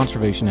true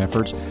conservation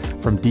efforts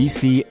from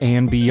D.C.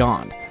 and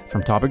beyond.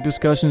 From topic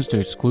discussions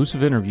to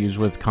exclusive interviews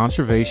with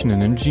conservation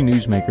and energy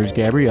newsmakers,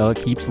 Gabriella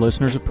keeps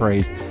listeners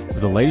appraised of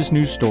the latest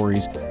news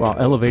stories while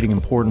elevating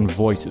important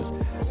voices.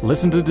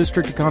 Listen to the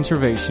District of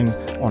Conservation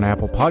on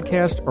Apple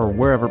Podcasts or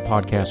wherever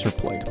podcasts are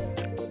played.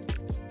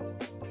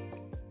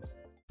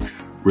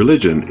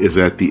 Religion is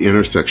at the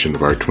intersection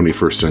of our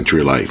 21st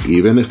century life,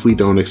 even if we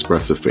don't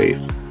express a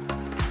faith.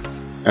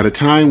 At a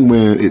time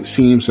when it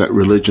seems that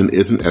religion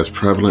isn't as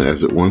prevalent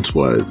as it once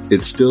was,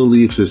 it still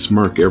leaves its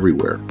mark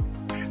everywhere.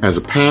 As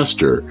a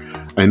pastor,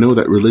 I know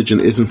that religion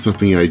isn't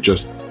something I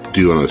just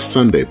do on a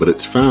Sunday, but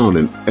it's found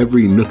in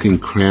every nook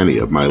and cranny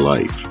of my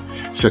life.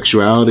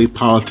 Sexuality,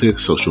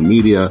 politics, social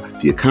media,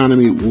 the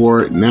economy,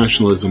 war,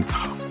 nationalism,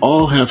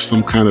 all have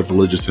some kind of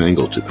religious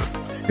angle to them.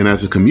 And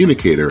as a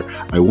communicator,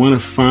 I want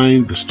to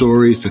find the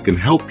stories that can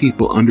help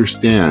people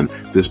understand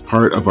this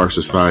part of our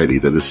society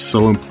that is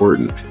so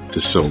important to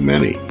so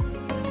many.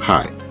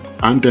 Hi,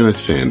 I'm Dennis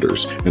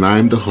Sanders, and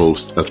I'm the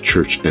host of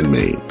Church and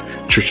Main.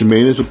 Church and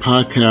Main is a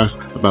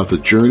podcast about the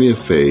journey of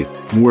faith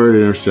and where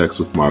it intersects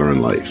with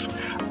modern life.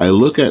 I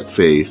look at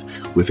faith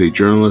with a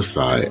journalist's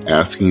eye,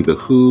 asking the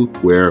who,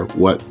 where,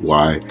 what,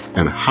 why,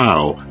 and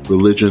how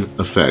religion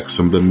affects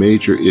some of the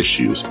major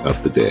issues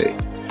of the day.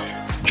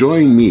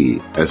 Join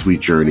me as we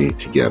journey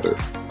together.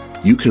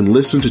 You can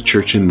listen to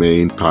Church and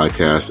Main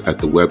podcast at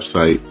the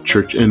website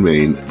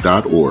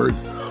churchandmain.org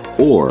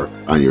or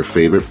on your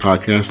favorite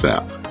podcast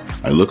app.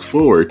 I look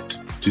forward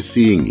to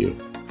seeing you.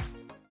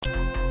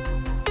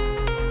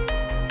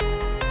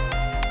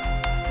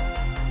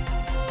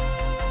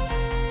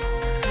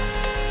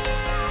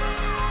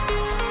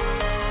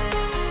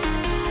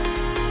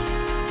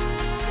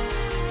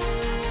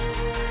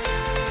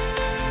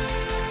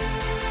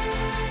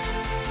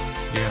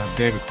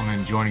 David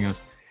Clement joining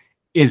us.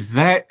 Is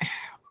that,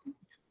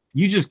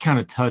 you just kind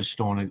of touched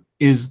on it,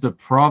 is the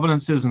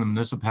provinces and the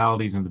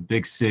municipalities and the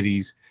big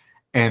cities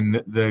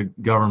and the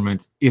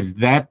governments, is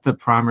that the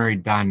primary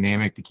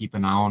dynamic to keep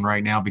an eye on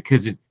right now?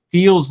 Because it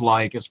feels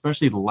like,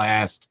 especially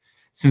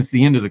since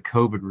the end of the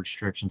COVID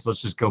restrictions,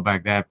 let's just go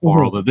back that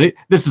far, although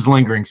this is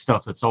lingering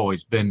stuff that's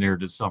always been there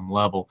to some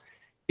level.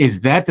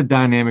 Is that the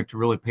dynamic to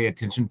really pay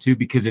attention to?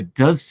 Because it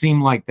does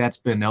seem like that's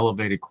been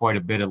elevated quite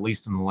a bit, at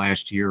least in the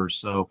last year or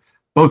so,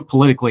 both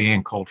politically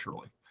and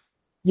culturally.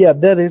 Yeah,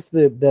 that is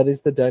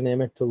the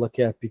dynamic to look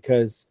at,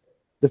 because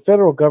the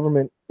federal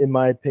government, in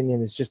my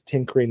opinion, is just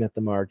tinkering at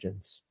the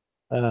margins.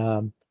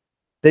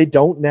 They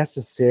don't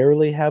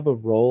necessarily have a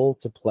role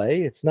to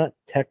play. It's not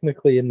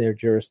technically in their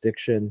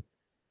jurisdiction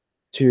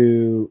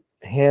to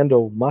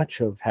handle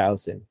much of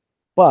housing,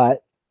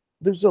 but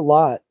there's a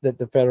lot that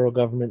the federal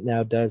government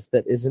now does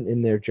that isn't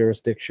in their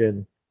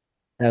jurisdiction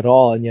at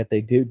all, and yet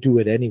they do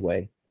it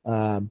anyway.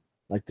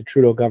 Like the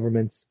Trudeau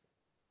government's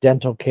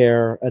dental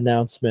care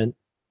announcement,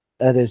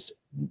 that is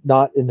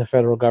not in the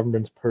federal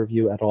government's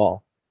purview at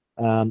all.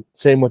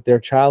 Same with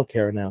their child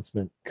care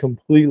announcement,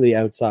 completely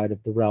outside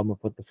of the realm of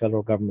what the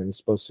federal government is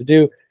supposed to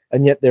do,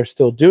 and yet they're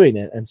still doing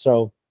it. And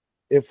so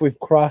if we've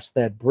crossed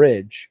that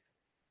bridge,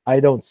 I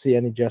don't see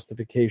any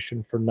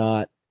justification for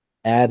not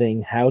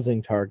adding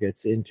housing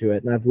targets into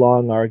it. And I've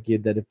long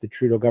argued that if the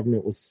Trudeau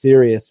government was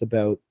serious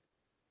about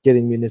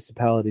getting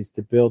municipalities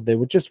to build, they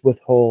would just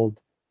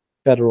withhold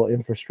federal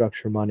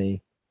infrastructure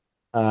money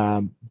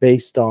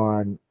based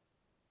on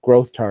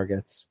growth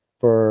targets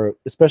for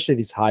especially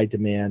these high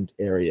demand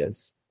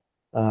areas.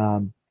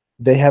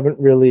 They haven't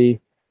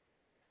really,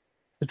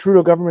 the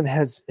Trudeau government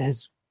has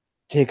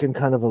taken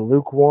kind of a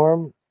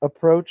lukewarm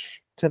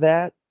approach to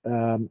that.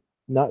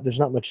 There's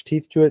not much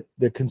teeth to it.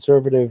 The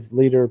conservative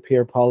leader,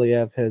 Pierre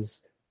Poilievre, has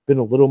been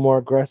a little more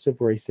aggressive,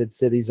 where he said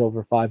cities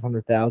over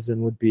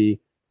 500,000 would be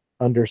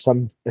under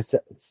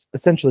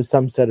essentially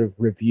some set of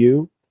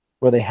review,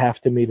 where they have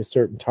to meet a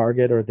certain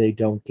target or they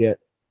don't get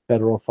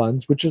federal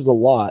funds, which is a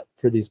lot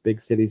for these big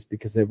cities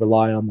because they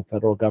rely on the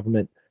federal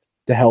government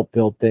to help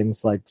build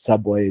things like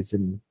subways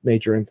and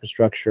major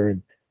infrastructure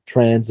and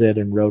transit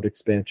and road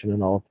expansion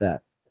and all of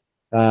that.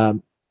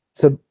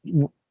 So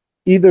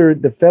either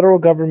the federal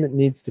government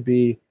needs to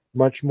be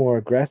much more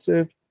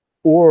aggressive,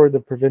 or the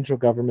provincial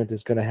government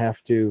is going to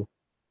have to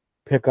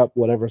pick up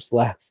whatever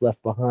slack's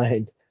left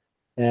behind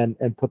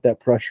and put that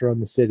pressure on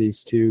the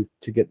cities to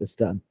get this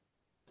done.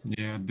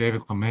 Yeah,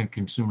 David Clement,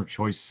 Consumer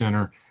Choice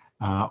Center,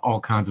 all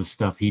kinds of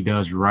stuff he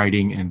does,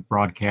 writing and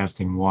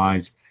broadcasting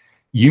wise.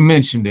 You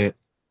mentioned it.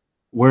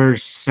 We're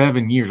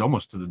 7 years,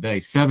 almost to the day,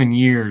 7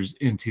 years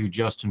into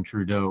Justin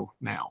Trudeau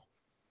now.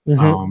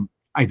 Mm-hmm.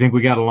 I think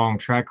we got a long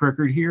track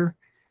record here.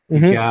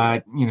 He's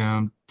got,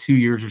 2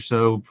 years or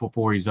so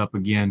before he's up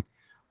again.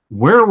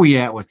 Where are we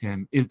at with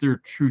him? Is there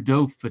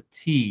Trudeau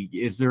fatigue?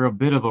 Is there a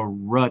bit of a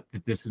rut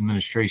that this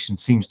administration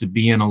seems to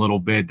be in a little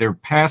bit? They're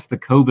past the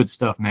COVID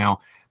stuff now,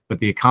 but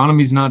the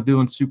economy's not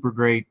doing super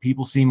great.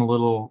 People seem a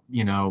little,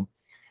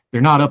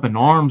 they're not up in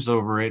arms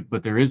over it,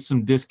 but there is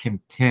some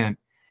discontent.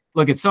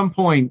 look, at some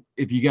point,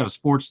 if you got a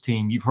sports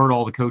team, you've heard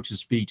all the coaches'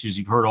 speeches,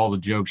 you've heard all the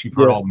jokes, you've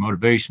heard all the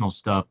motivational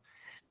stuff.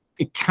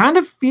 It kind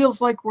of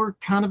feels like we're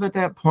kind of at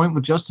that point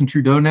with Justin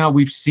Trudeau now.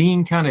 We've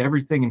seen kind of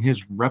everything in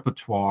his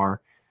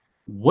repertoire.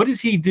 What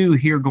does he do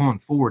here going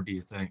forward, do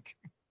you think?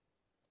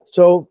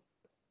 So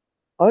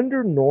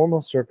under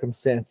normal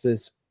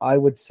circumstances, I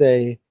would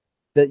say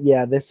that,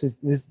 yeah,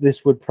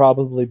 this would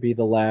probably be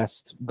the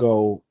last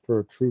go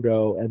for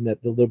Trudeau, and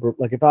that the Liberal,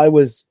 like if I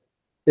was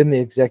in the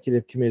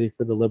executive committee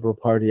for the Liberal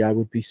Party, I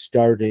would be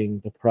starting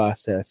the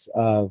process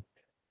of,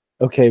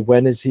 okay,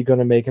 when is he going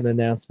to make an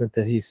announcement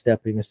that he's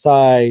stepping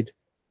aside?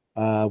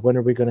 When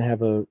are we going to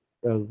have a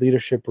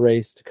leadership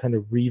race to kind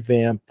of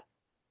revamp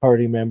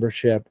party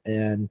membership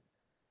and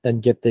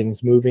get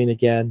things moving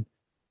again?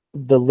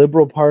 The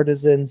Liberal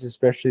partisans,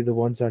 especially the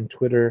ones on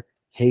Twitter,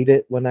 hate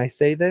it when I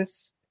say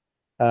this,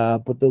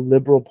 but the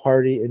Liberal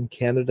Party in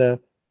Canada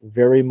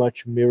very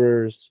much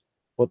mirrors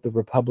what the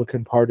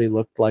Republican Party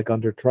looked like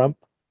under Trump,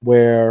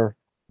 where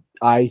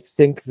I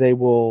think they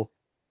will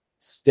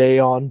stay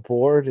on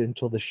board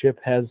until the ship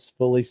has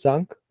fully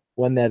sunk.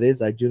 When that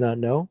is, I do not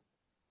know.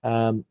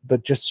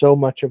 But just so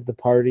much of the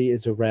party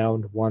is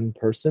around one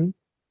person,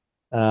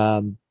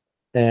 and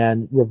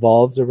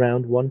revolves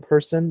around one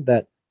person,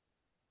 that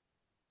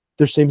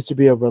there seems to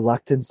be a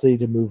reluctancy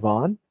to move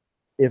on.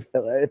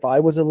 If I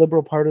was a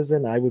Liberal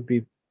partisan, I would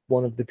be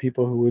one of the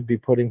people who would be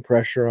putting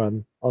pressure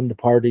on the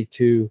party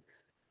to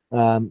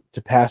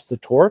pass the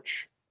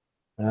torch.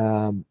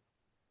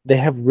 They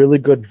have really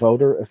good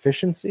voter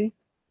efficiency.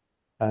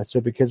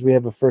 So because we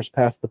have a first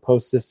past the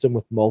post system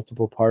with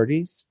multiple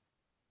parties,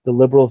 the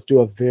Liberals do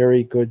a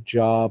very good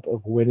job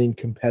of winning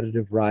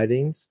competitive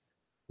ridings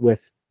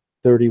with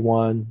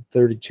 31,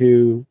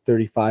 32,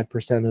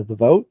 35% of the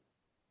vote.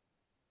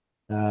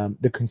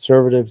 The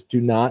Conservatives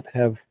do not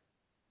have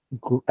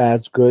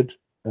as good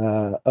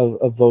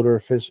of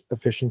voter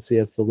efficiency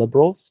as the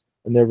Liberals,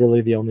 and they're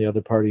really the only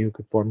other party who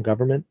could form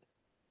government.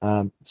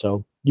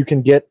 So you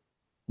can get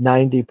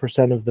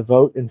 90% of the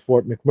vote in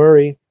Fort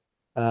McMurray,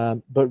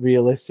 but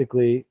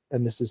realistically,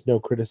 and this is no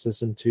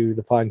criticism to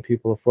the fine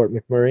people of Fort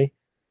McMurray,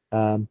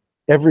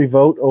 every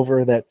vote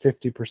over that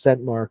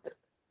 50% mark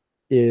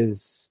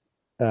is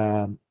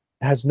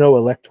has no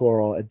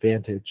electoral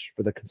advantage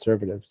for the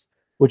Conservatives,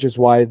 which is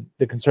why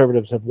the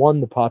Conservatives have won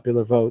the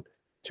popular vote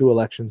 2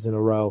 elections in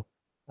a row,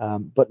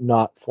 but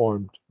not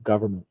formed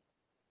government.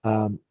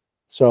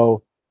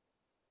 So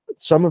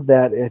some of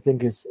that, I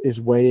think,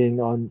 is weighing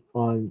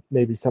on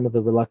maybe some of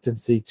the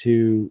reluctancy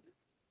to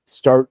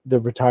start the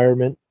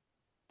retirement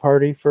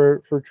party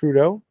for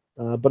Trudeau.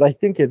 But I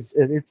think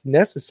it's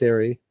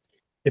necessary,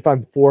 if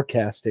I'm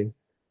forecasting,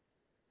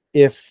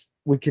 if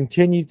we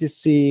continue to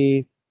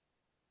see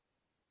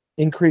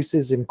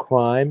increases in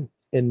crime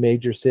in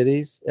major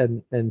cities,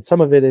 and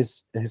some of it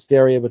is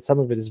hysteria, but some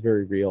of it is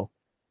very real,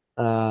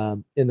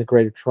 in the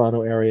Greater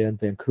Toronto area and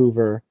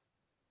Vancouver,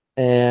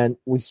 and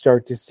we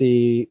start to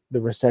see the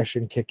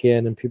recession kick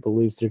in and people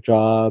lose their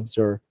jobs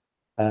or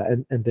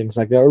and things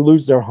like that, or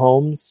lose their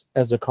homes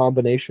as a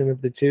combination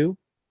of the two,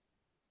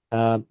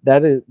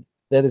 that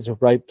is a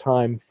ripe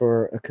time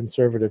for a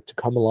Conservative to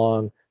come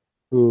along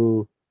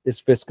who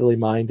is fiscally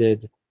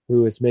minded,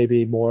 who is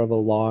maybe more of a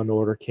law and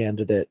order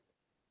candidate,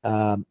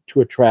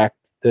 to attract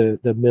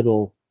the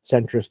middle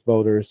centrist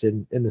voters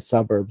in the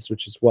suburbs,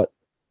 which is what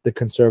the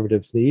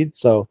Conservatives need.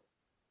 So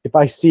if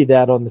I see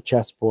that on the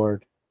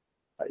chessboard,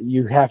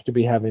 you have to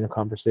be having a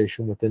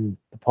conversation within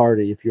the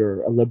party if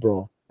you're a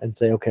Liberal and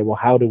say, okay, well,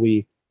 how do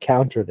we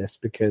counter this?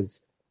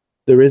 Because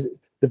the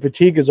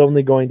fatigue is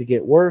only going to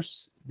get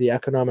worse. The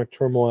economic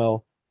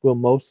turmoil will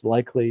most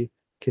likely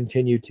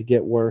continue to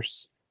get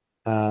worse.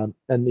 And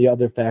the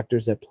other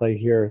factors at play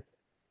here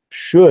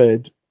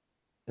should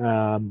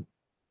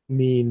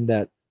mean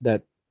that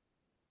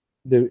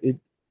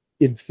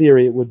in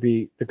theory, it would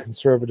be the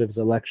Conservatives'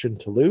 election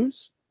to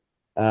lose.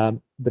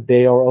 But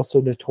they are also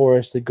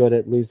notoriously good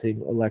at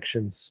losing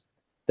elections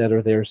that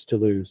are theirs to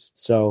lose.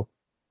 So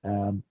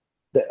I'm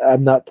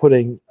not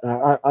putting.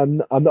 I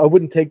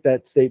wouldn't take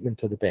that statement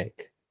to the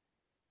bank.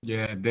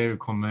 Yeah, David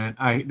Clement.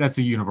 That's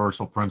a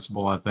universal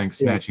principle, I think,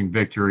 snatching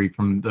victory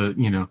from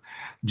the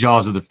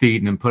jaws of defeat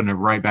and then putting it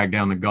right back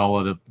down the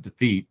gullet of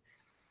defeat.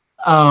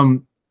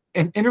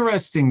 An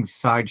interesting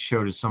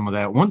sideshow to some of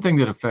that. One thing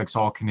that affects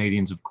all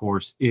Canadians, of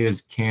course,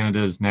 is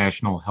Canada's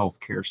national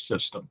healthcare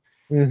system.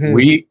 Mm-hmm.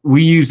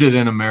 We use it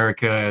in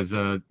America as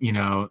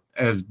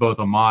as both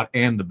a Mott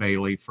and the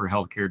Bailey for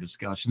healthcare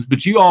discussions,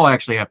 but you all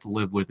actually have to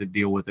live with it,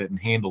 deal with it, and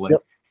handle it.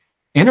 Yep.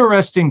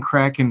 Interesting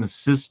crack in the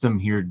system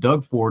here.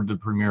 Doug Ford, the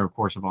Premier, of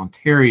course, of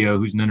Ontario,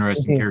 who's an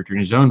interesting character in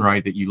his own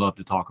right that you love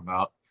to talk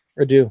about.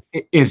 I do.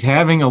 Is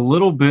having a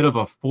little bit of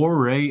a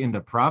foray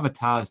into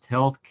privatized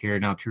healthcare.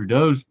 Now,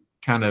 Trudeau's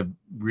kind of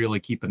really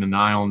keeping an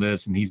eye on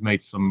this, and he's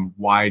made some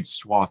wide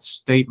swath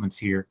statements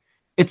here.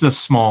 It's a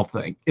small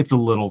thing. It's a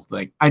little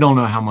thing. I don't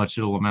know how much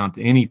it'll amount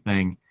to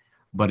anything,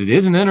 but it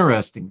is an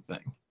interesting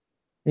thing.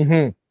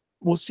 Mm-hmm.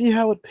 We'll see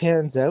how it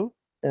pans out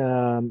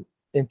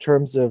in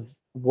terms of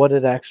what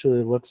it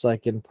actually looks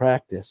like in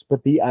practice.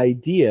 But the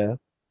idea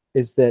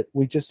is that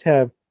we just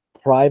have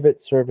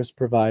private service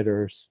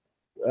providers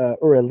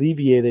or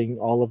alleviating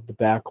all of the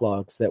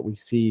backlogs that we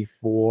see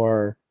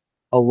for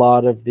a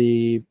lot of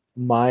the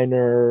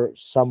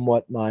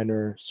somewhat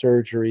minor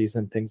surgeries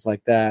and things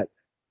like that,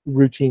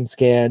 routine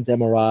scans,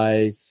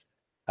 MRIs,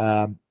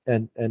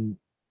 and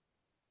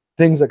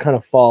things that kind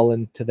of fall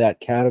into that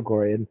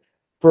category. And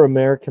for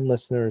American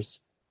listeners,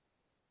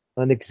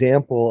 an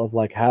example of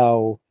like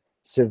how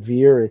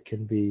severe it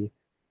can be.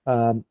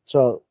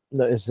 So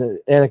it's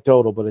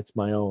anecdotal, but it's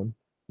my own.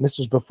 And this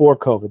was before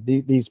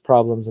COVID. These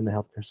problems in the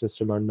healthcare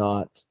system are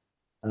not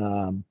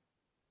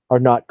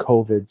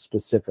COVID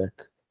specific.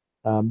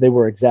 They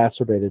were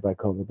exacerbated by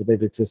COVID, but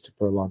they've existed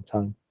for a long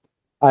time.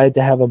 I had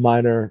to have a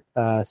minor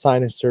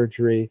sinus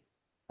surgery.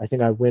 I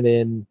think I went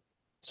in.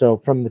 So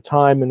from the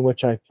time in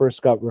which I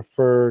first got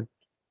referred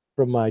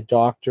from my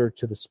doctor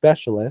to the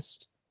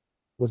specialist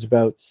was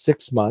about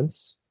 6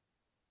 months.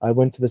 I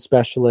went to the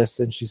specialist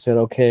and she said,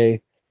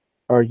 okay,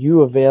 are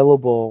you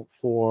available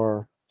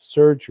for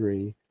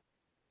surgery?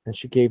 And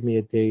she gave me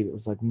a date. It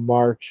was like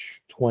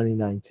March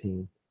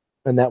 2019.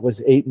 And that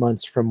was 8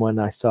 months from when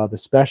I saw the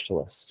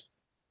specialist.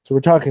 So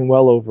we're talking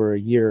well over a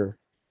year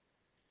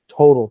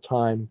total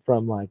time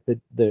from like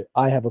the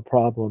I have a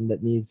problem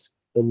that needs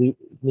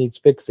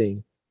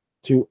fixing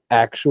to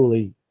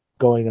actually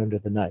going under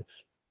the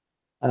knife.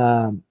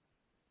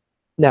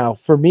 Now,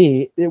 for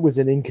me, it was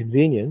an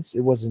inconvenience.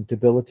 It wasn't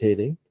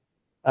debilitating.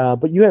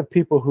 But you have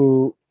people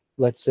who,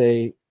 let's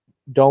say,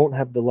 don't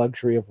have the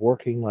luxury of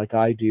working like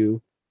I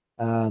do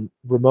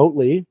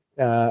remotely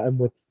and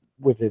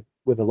with a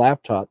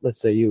laptop. Let's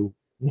say you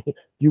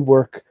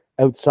work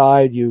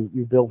outside, you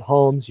build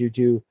homes, you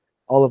do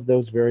all of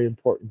those very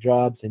important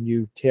jobs, and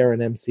you tear an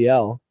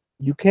MCL.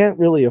 You can't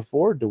really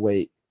afford to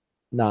wait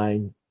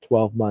 9-12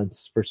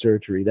 months for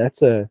surgery.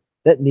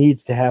 That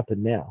needs to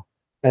happen now.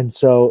 And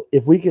so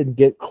if we can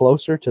get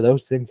closer to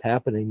those things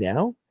happening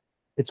now,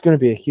 it's going to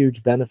be a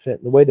huge benefit.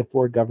 And the way the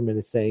Ford government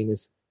is saying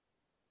is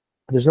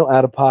there's no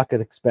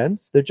out-of-pocket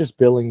expense. They're just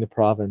billing the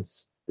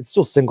province. It's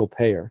still single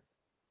payer.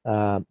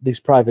 These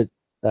private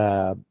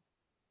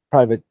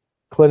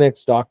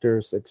clinics,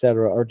 doctors,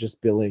 etc., are just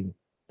billing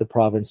the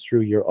province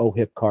through your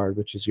OHIP card,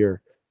 which is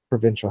your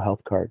provincial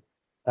health card.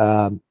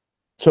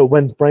 So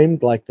when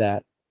framed like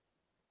that,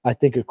 I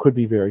think it could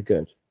be very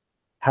good.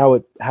 How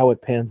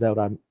it pans out,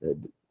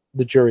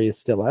 the jury is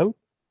still out.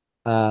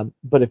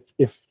 But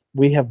if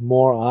we have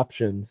more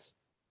options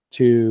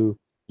to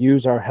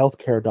use our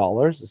healthcare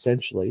dollars,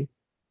 essentially,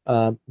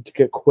 to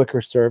get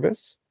quicker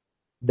service,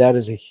 that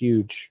is a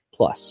huge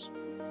plus.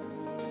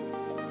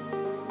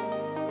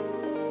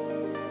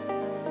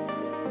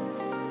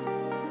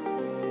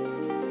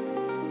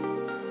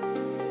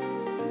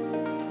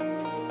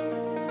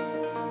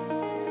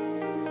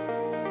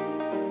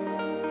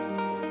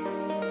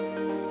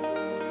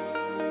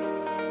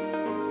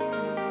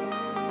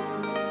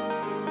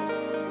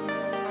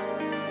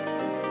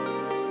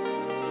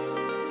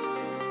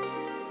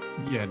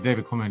 Yeah,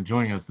 David Clement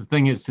joining us. The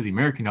thing is, to the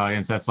American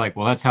audience, that's like,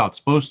 well, that's how it's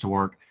supposed to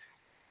work.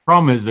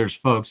 Problem is, there's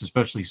folks,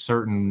 especially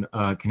certain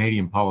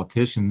Canadian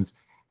politicians,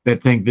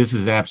 that think this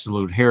is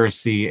absolute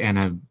heresy and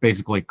have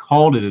basically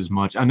called it as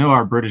much. I know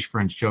our British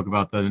friends joke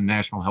about the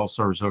National Health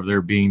Service over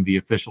there being the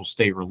official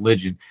state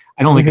religion.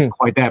 I don't think it's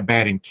quite that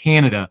bad in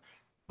Canada,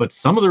 but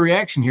some of the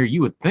reaction here,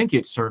 you would think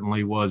it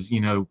certainly was,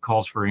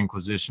 calls for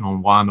inquisition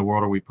on why in the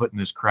world are we putting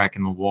this crack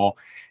in the wall.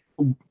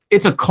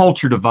 It's a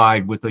culture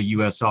divide with a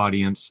U.S.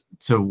 audience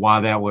to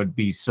why that would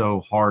be so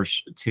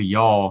harsh to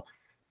y'all.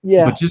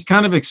 Yeah. But just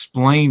kind of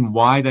explain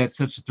why that's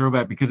such a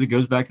throwback, because it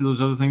goes back to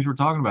those other things we're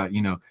talking about,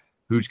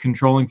 who's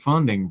controlling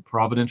funding,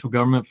 provincial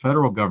government,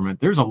 federal government.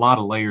 There's a lot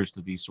of layers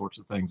to these sorts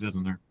of things,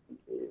 isn't there?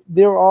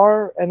 There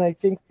are, and I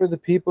think for the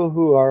people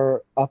who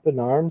are up in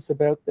arms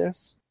about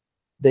this,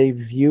 they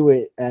view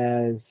it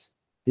as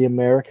the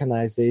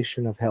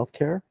Americanization of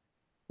healthcare,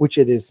 which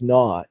it is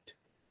not.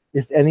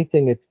 If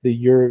anything,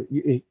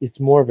 it's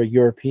more of a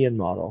European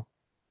model.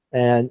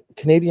 And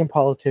Canadian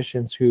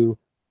politicians who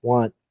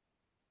want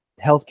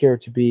healthcare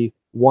to be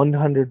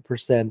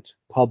 100%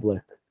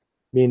 public,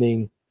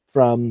 meaning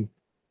from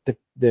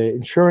the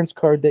insurance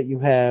card that you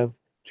have,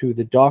 to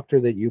the doctor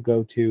that you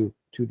go to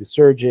the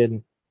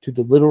surgeon, to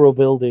the literal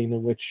building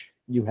in which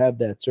you have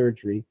that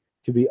surgery,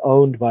 to be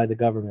owned by the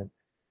government.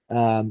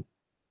 They're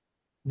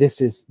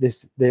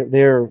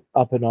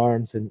up in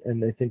arms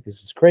and they think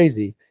this is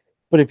crazy.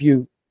 But if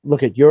you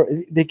look at Europe,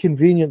 they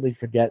conveniently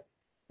forget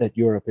that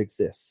Europe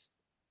exists,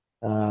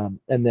 and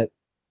that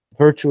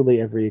virtually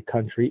every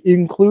country,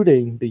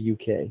 including the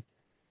UK,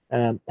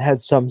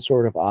 has some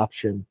sort of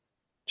option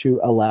to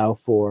allow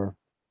for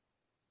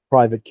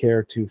private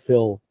care to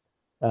fill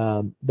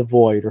the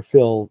void or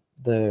fill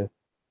the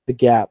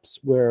gaps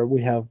where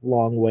we have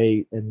long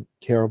wait and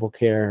terrible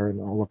care and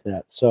all of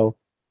that. So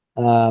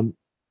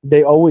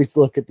they always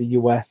look at the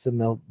US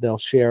and they'll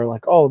share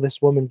like, oh,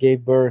 this woman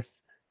gave birth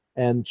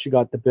and she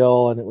got the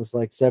bill and it was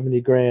like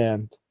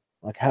 $70,000.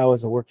 Like, how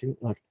is it working?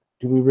 Like,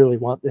 do we really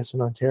want this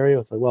in Ontario?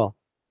 It's like, well,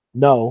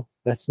 no,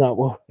 that's not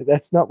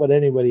what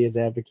anybody is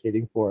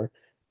advocating for.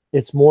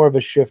 it's more of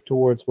a shift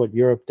towards what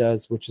Europe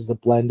does, which is a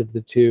blend of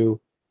the two.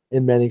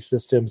 In many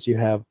systems, you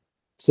have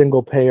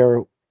single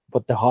payer,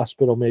 but the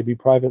hospital may be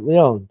privately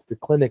owned. The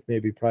clinic may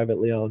be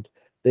privately owned.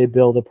 They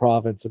bill the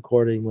province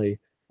accordingly,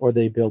 or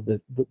they bill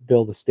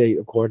the state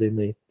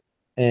accordingly,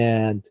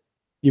 and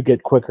you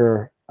get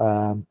quicker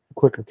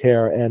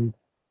care. And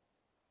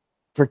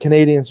for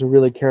Canadians who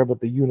really care about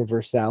the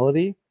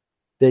universality,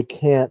 they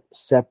can't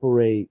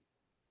separate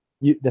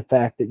the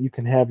fact that you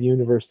can have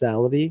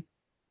universality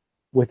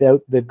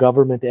without the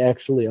government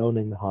actually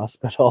owning the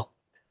hospital.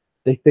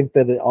 They think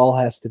that it all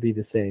has to be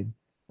the same,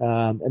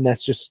 and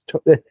it's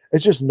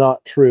just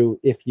not true.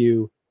 If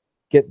you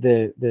get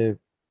the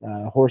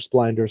horse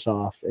blinders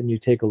off and you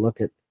take a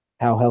look at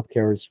how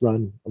healthcare is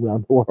run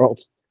around the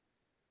world.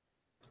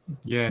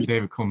 Yeah,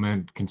 David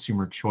Clement,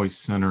 Consumer Choice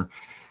Center.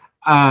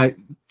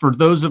 For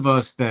those of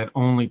us that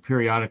only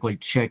periodically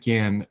check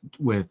in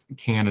with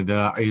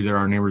Canada, either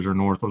our neighbors or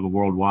north or the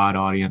worldwide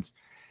audience,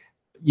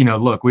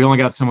 look, we only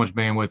got so much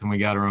bandwidth and we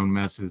got our own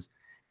messes.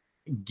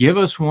 Give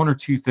us one or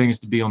two things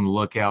to be on the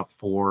lookout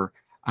for.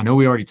 I know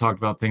we already talked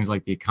about things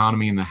like the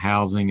economy and the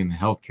housing and the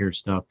healthcare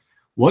stuff.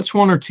 What's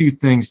one or two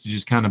things to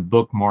just kind of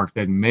bookmark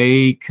that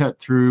may cut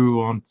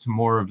through onto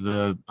more of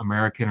the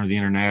American or the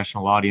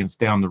international audience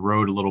down the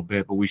road a little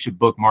bit, but we should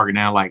bookmark it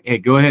now, like, hey,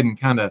 go ahead and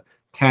kind of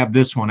tab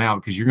this one out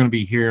because you're going to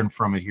be hearing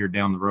from it here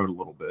down the road a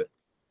little bit.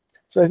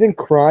 So I think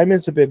crime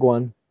is a big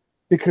one,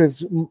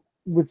 because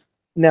with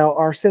now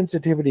our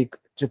sensitivity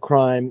to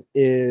crime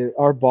is,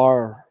 our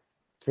bar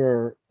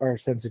for our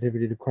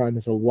sensitivity to crime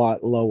is a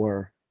lot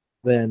lower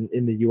than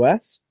in the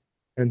US.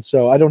 And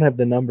so I don't have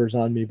the numbers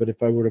on me, but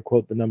if I were to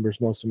quote the numbers,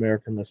 most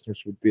American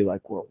listeners would be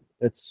like, well,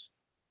 that's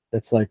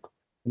like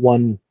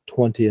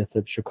 1/20th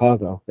of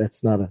Chicago.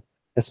 That's not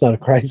a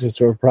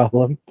crisis or a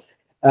problem.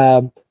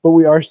 But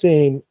we are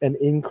seeing an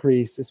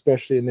increase,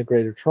 especially in the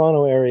Greater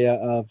Toronto area,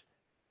 of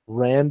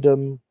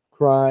random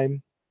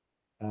crime.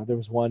 There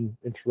was one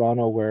in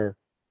Toronto where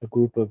a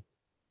group of,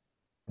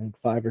 I think,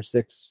 5 or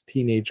 6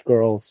 teenage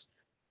girls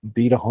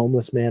beat a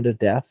homeless man to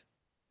death.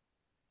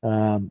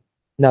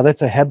 Now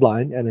that's a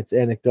headline and it's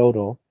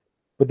anecdotal,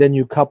 but then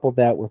you couple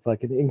that with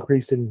like an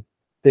increase in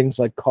things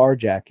like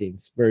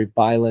carjackings, very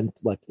violent,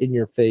 like in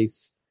your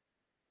face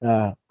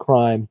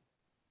crime.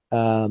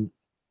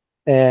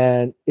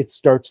 And it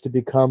starts to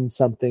become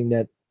something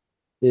that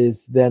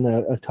is then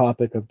a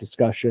topic of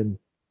discussion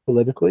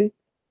politically.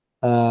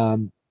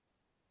 Things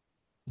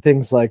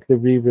like the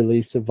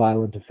re-release of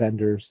violent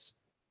offenders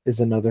is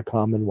another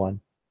common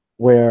one,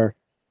 where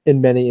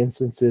in many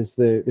instances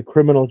the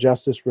criminal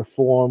justice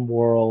reform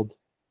world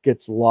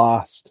gets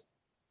lost.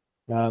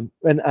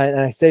 And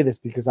I say this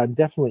because I'm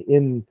definitely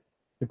in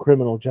the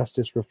criminal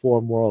justice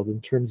reform world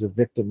in terms of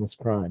victimless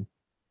crime.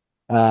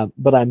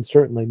 But I'm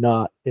certainly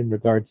not in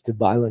regards to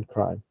violent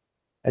crime.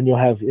 And you'll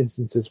have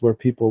instances where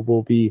people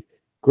will be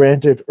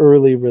granted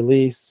early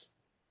release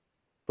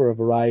for a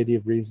variety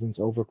of reasons,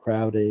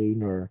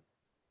 overcrowding or,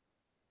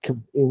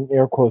 in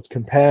air quotes,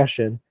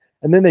 compassion,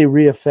 and then they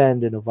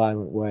reoffend in a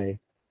violent way.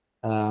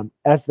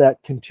 As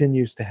that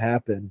continues to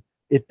happen,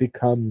 it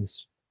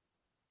becomes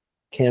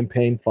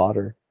campaign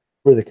fodder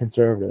for the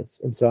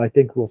Conservatives. And so I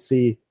think we'll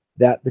see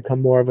that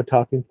become more of a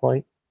talking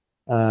point.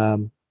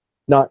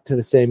 Not to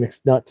the same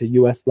extent, not to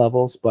US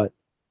levels, but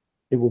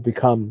it will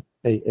become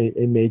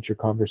a major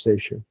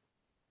conversation.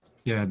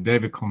 Yeah,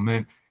 David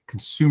Clement,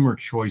 Consumer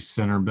Choice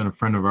Center, been a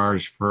friend of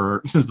ours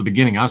since the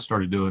beginning. I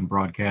started doing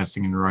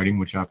broadcasting and writing,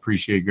 which I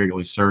appreciate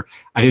greatly, sir.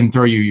 I didn't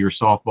throw you your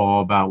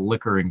softball about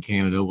liquor in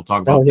Canada. We'll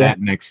talk about that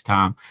next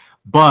time.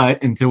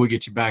 But until we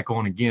get you back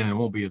on again, it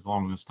won't be as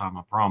long this time,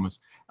 I promise.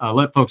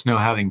 Let folks know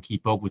how they can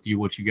keep up with you,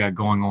 what you got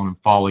going on, and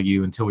follow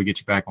you until we get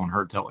you back on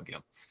Heard Tell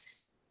again.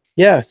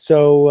 Yeah,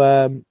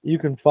 so you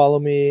can follow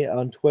me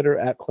on Twitter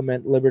at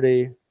Clement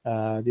Liberty.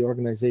 The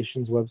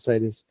organization's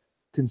website is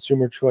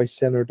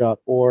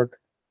consumerchoicecenter.org,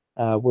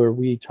 where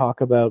we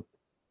talk about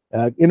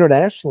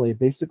internationally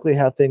basically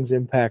how things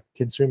impact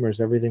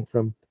consumers, everything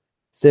from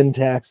sin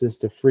taxes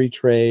to free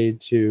trade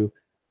to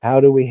how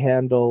do we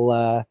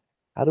handle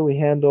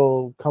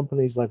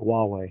companies like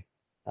Huawei.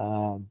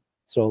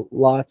 So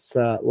lots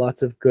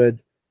of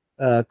good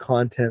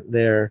content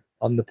there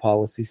on the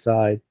policy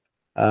side,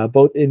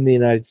 both in the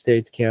United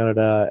States,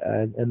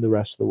 Canada, and the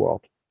rest of the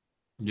world.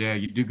 Yeah,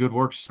 you do good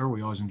work, sir.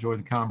 We always enjoy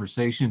the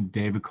conversation.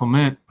 David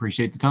Clement,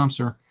 appreciate the time,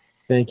 sir.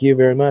 Thank you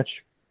very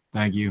much.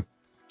 Thank you.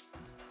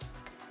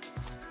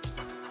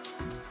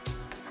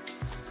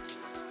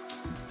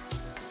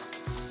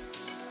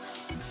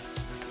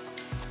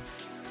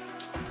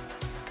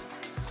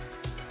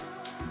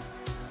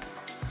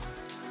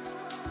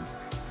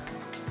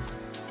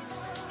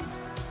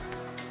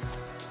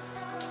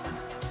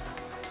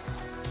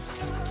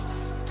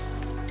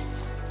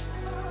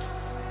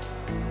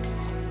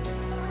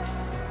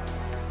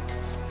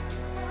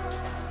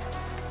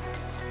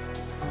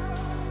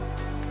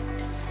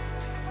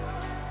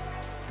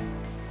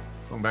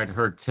 Welcome back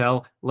to Heard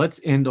Tell. Let's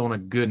end on a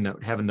good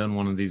note. Haven't done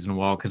one of these in a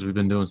while because we've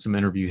been doing some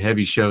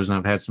interview-heavy shows, and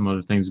I've had some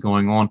other things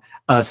going on.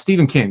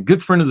 Stephen Kent,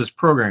 good friend of this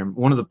program,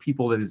 one of the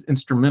people that is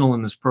instrumental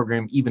in this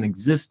program even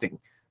existing,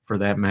 for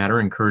that matter,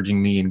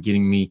 encouraging me and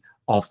getting me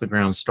off the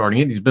ground starting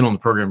it. He's been on the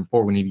program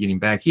before. We need to get him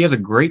back. He has a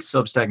great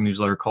Substack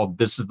newsletter called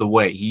This Is the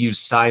Way. He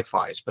used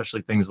sci-fi,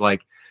 especially things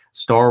like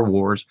Star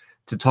Wars,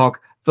 to talk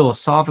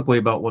philosophically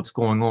about what's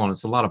going on.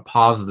 It's a lot of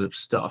positive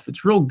stuff.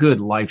 It's real good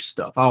life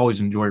stuff. I always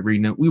enjoy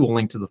reading it. We will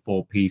link to the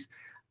full piece.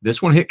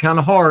 This one hit kind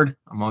of hard.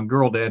 I'm a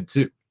girl dad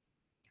too,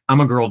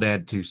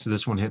 so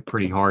this one hit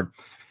pretty hard.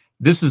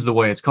 This is the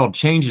way. It's called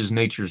Change is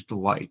Nature's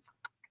Delight.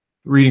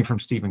 Reading from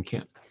Stephen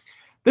Kent.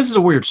 This is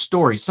a weird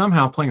story.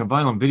 Somehow playing a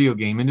violent video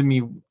game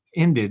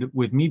ended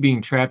with me being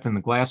trapped in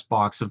the glass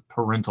box of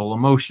parental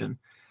emotion.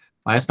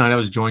 Last night I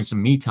was enjoying some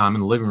me time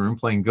in the living room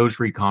playing Ghost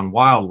Recon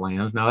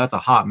Wildlands. Now that's a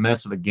hot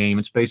mess of a game.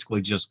 It's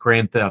basically just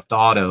Grand Theft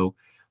Auto,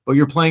 but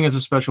you're playing as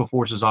a special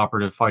forces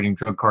operative fighting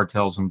drug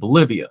cartels in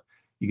Bolivia.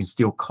 You can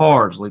steal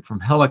cars, leap from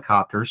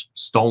helicopters,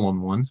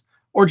 stolen ones,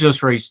 or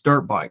just race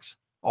dirt bikes,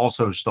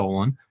 also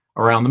stolen,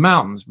 around the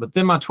mountains. But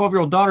then my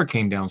 12-year-old daughter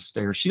came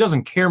downstairs. She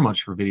doesn't care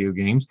much for video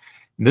games.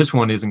 And this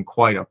one isn't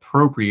quite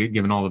appropriate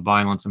given all the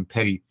violence and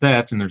petty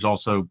theft, and there's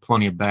also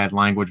plenty of bad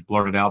language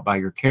blurted out by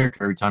your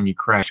character every time you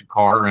crash a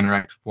car or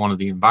interact with one of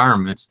the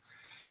environments.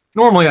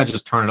 Normally I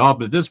just turn it off,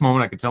 but at this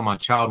moment I could tell my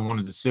child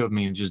wanted to sit with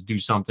me and just do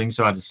something,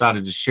 so I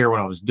decided to share what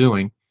I was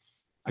doing.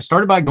 I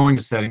started by going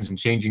to settings and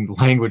changing the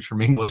language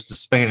from English to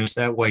Spanish.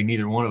 That way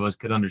neither one of us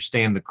could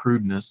understand the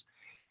crudeness,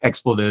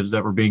 expletives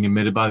that were being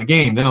emitted by the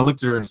game. Then I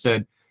looked at her and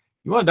said,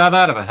 "You want to dive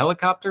out of a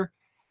helicopter?"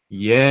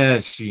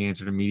 "Yes," she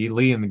answered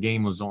immediately, and the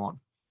game was on.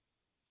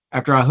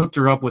 After I hooked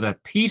her up with a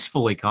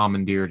peacefully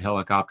commandeered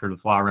helicopter to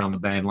fly around the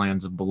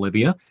badlands of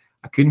Bolivia,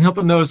 I couldn't help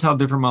but notice how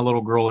different my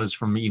little girl is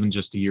from even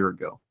just a year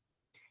ago.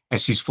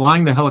 As she's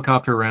flying the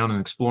helicopter around and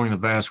exploring the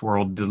vast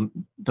world,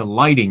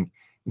 delighting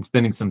in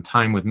spending some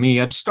time with me,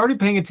 I started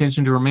paying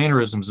attention to her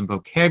mannerisms and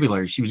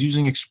vocabulary. She was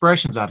using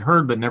expressions I'd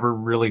heard but never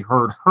really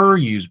heard her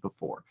use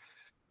before.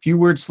 A few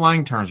weird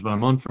slang terms, but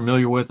I'm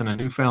unfamiliar with, and a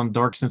newfound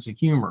dark sense of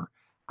humor.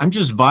 "I'm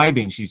just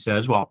vibing," she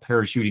says, while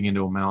parachuting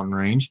into a mountain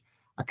range.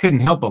 I couldn't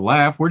help but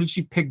laugh. Where did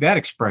she pick that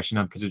expression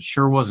up? Because it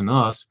sure wasn't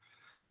us.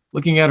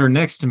 Looking at her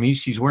next to me,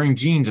 she's wearing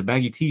jeans, a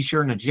baggy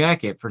t-shirt, and a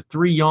jacket. For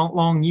 3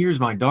 long years,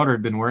 my daughter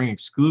had been wearing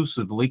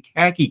exclusively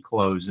khaki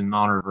clothes in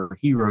honor of her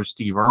hero,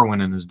 Steve Irwin,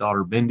 and his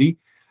daughter, Bindi.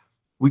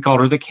 We called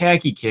her the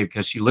Khaki Kid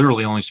because she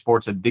literally only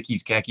sports a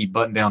Dickies khaki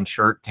button-down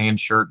shirt, tan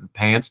shirt, and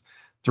pants.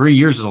 3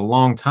 years is a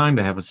long time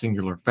to have a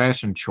singular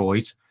fashion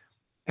choice.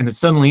 And it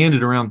suddenly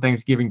ended around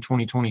Thanksgiving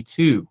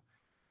 2022.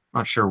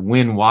 Not sure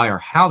when, why, or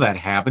how that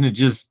happened. It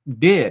just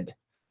did.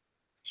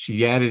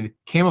 She added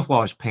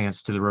camouflage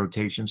pants to the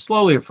rotation,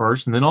 slowly at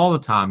first, and then all the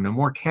time. No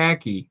more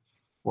khaki. It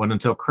wasn't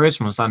until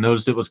Christmas I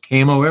noticed it was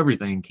camo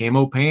everything.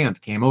 Camo pants,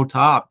 camo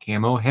top,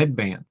 camo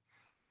headband.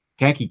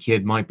 Khaki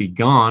Kid might be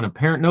gone. A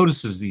parent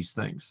notices these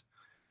things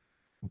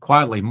and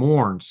quietly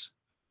mourns.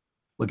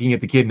 Looking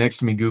at the kid next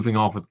to me goofing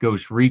off with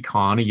Ghost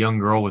Recon, a young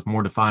girl with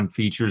more defined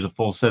features, a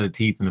full set of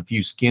teeth, and a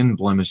few skin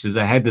blemishes,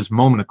 I had this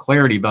moment of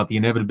clarity about the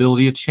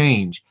inevitability of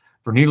change.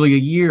 For nearly a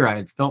year, I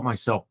had felt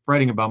myself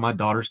fretting about my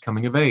daughter's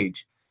coming of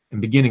age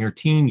and beginning her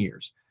teen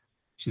years.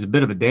 She's a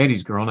bit of a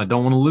daddy's girl, and I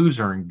don't want to lose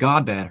her, and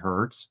God, that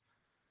hurts.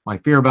 My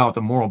fear about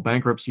the moral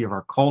bankruptcy of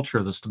our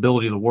culture, the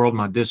stability of the world,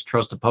 my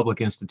distrust of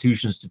public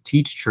institutions to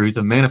teach truth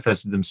have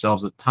manifested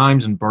themselves at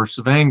times in bursts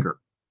of anger.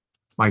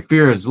 My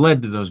fear has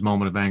led to those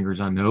moments of anger,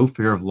 as I know,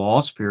 fear of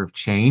loss, fear of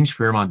change,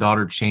 fear of my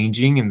daughter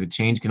changing, and the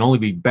change can only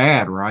be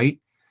bad, right?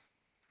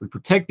 We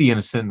protect the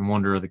innocent and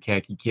wonder of the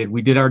Khaki Kid.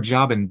 We did our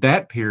job in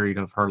that period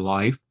of her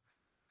life.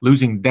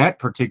 Losing that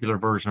particular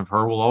version of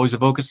her will always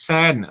evoke a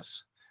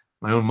sadness.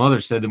 My own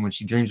mother said that when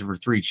she dreams of her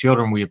 3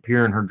 children, we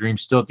appear in her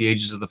dreams still at the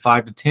ages of the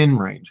 5 to 10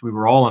 range. We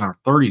were all in our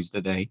 30s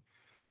today.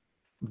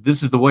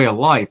 This is the way of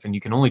life, and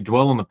you can only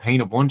dwell on the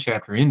pain of one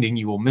chapter ending.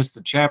 You will miss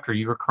the chapter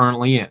you are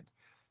currently in.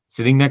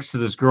 Sitting next to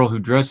this girl who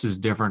dresses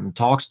different and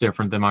talks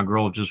different than my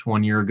girl just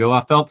 1 year ago,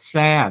 I felt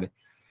sad.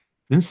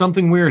 Then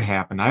something weird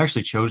happened. I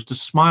actually chose to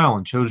smile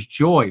and chose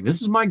joy.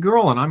 This is my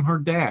girl, and I'm her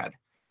dad.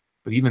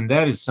 But even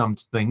that is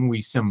something we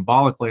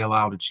symbolically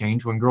allow to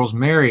change when girls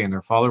marry and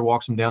their father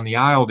walks them down the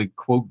aisle to,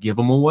 quote, give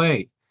them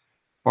away.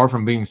 Far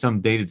from being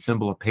some dated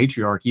symbol of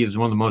patriarchy, it is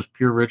one of the most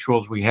pure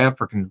rituals we have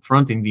for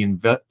confronting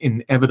the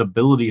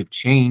inevitability of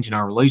change in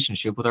our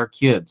relationship with our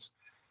kids.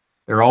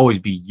 They'll always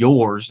be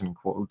yours, in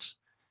quotes,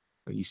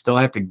 but you still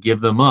have to give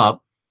them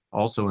up,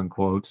 also in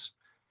quotes,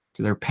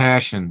 to their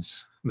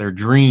passions, their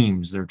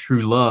dreams, their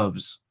true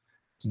loves.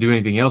 To do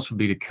anything else would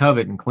be to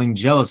covet and cling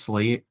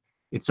jealously.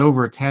 It's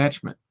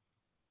over-attachment.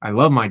 I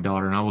love my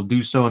daughter, and I will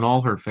do so in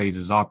all her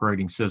phases,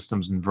 operating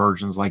systems, and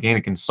versions. Like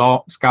Anakin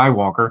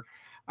Skywalker,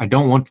 I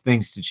don't want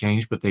things to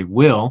change, but they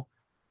will,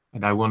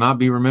 and I will not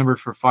be remembered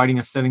for fighting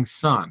a setting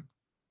sun.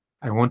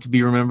 I want to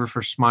be remembered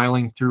for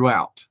smiling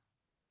throughout.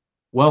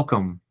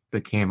 Welcome,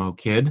 the Camo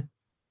Kid.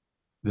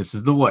 This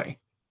is the way.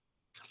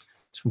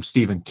 It's from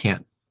Stephen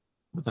Kent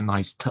with a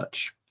nice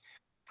touch.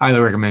 highly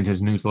recommend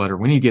his newsletter.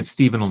 We need to get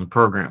Stephen on the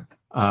program.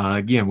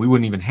 Again, we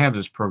wouldn't even have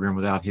this program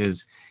without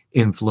his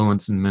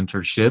influence and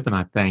mentorship, and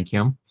I thank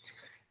him.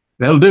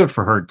 That'll do it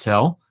for Heard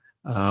Tell.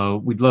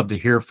 We'd love to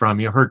hear from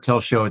you.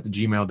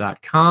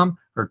 HeardTellShow@gmail.com.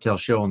 Heard Tell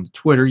Show on the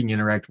Twitter. You can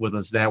interact with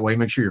us that way.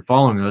 Make sure you're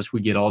following us.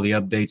 We get all the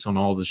updates on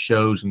all the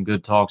shows and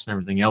good talks and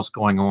everything else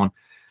going on.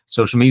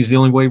 Social media is the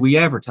only way we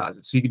advertise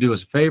it. So you can do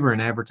us a favor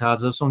and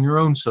advertise us on your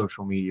own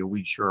social media.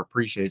 We'd sure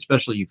appreciate it,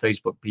 especially you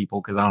Facebook people,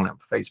 because I don't have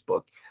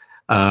Facebook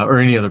or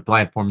any other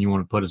platform you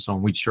want to put us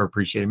on. We'd sure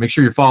appreciate it. Make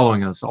sure you're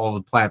following us, all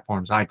the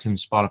platforms,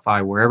 iTunes,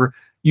 Spotify, wherever.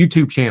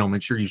 YouTube channel,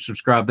 make sure you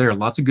subscribe there.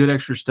 Lots of good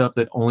extra stuff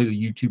that only the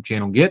YouTube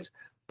channel gets.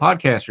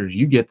 Podcasters,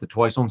 you get the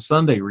Twice on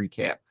Sunday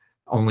recap.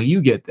 Only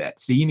you get that.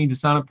 See, you need to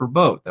sign up for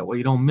both. That way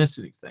you don't miss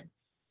anything.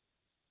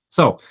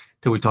 So,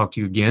 till we talk to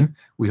you again,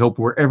 we hope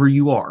wherever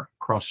you are,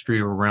 across the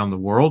street or around the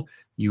world,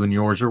 you and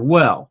yours are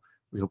well.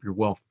 We hope you're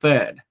well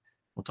fed.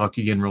 We'll talk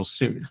to you again real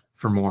soon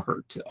for more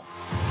Heard Tell.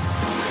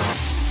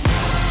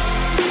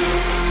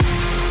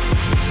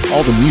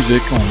 All the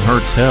music on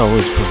Heard Tell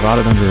is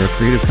provided under a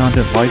Creative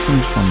Content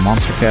license from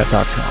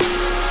monstercat.com.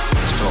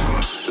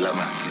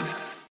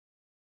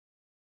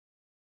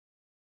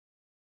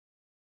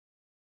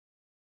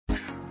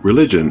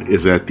 Religion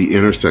is at the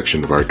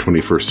intersection of our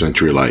 21st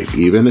century life,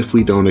 even if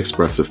we don't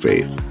express a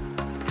faith.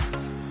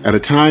 At a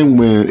time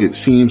when it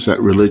seems that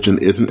religion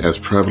isn't as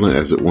prevalent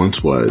as it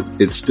once was,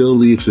 it still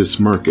leaves its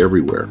mark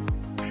everywhere.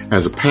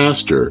 As a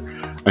pastor,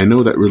 I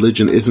know that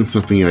religion isn't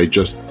something I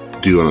just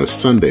do on a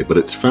Sunday, but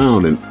it's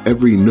found in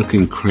every nook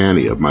and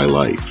cranny of my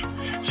life.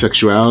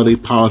 Sexuality,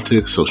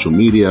 politics, social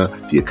media,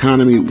 the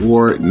economy,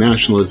 war,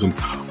 nationalism,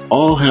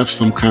 all have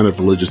some kind of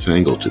religious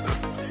angle to them.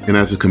 And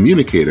as a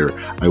communicator,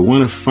 I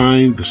want to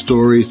find the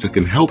stories that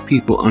can help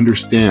people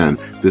understand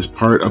this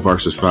part of our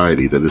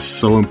society that is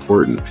so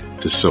important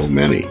to so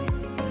many.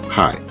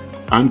 Hi,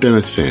 I'm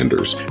Dennis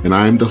Sanders, and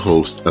I'm the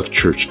host of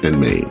Church in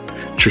Maine.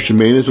 Church in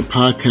Maine is a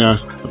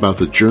podcast about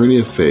the journey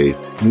of faith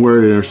and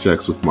where it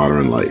intersects with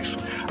modern life.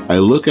 I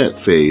look at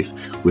faith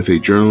with a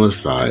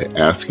journalist's eye,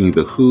 asking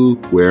the who,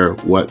 where,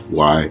 what,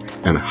 why,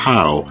 and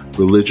how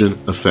religion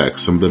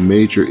affects some of the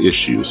major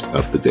issues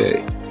of the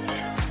day.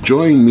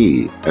 Join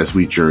me as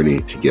we journey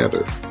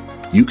together.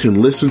 You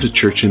can listen to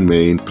Church in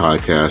Maine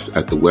podcasts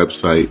at the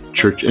website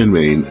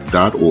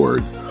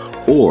churchinmaine.org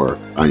or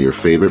on your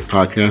favorite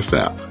podcast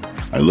app.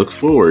 I look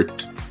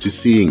forward to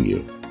seeing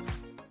you.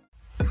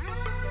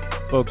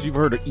 Folks, you've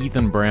heard of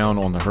Ethan Brown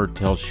on the Heard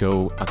Tell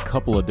Show a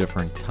couple of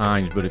different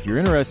times, but if you're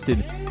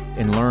interested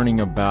in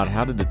learning about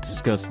how to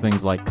discuss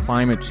things like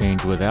climate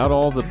change without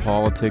all the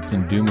politics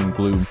and doom and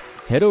gloom,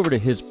 head over to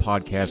his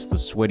podcast, The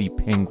Sweaty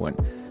Penguin.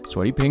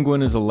 Sweaty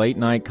Penguin is a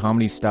late-night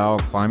comedy-style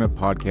climate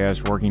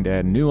podcast working to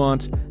add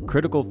nuance,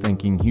 critical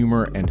thinking,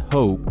 humor, and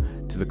hope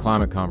to the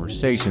climate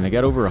conversation. They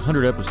got over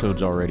 100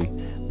 episodes already,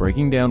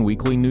 breaking down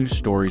weekly news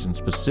stories and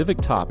specific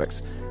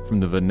topics, from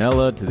the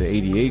vanilla to the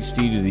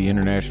ADHD to the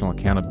international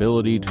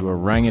accountability to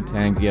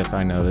orangutans. Yes,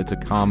 I know, it's a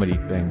comedy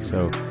thing,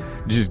 so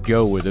just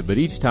go with it. But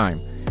each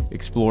time,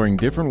 exploring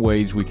different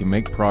ways we can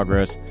make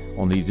progress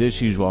on these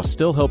issues while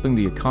still helping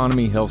the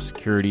economy, health,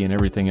 security, and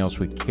everything else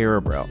we care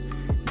about.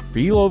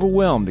 Feel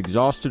overwhelmed,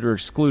 exhausted, or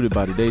excluded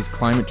by today's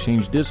climate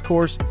change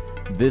discourse?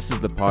 This is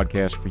the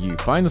podcast for you.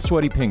 Find The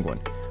Sweaty Penguin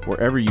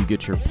wherever you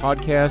get your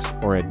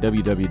podcasts or at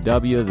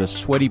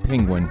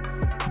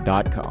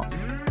www.thesweatypenguin.com.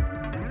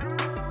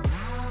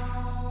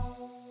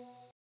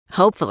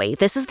 Hopefully,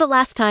 this is the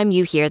last time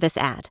you hear this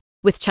ad.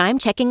 With Chime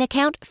Checking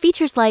Account,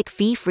 features like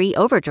fee-free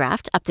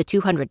overdraft up to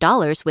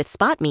 $200 with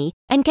SpotMe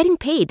and getting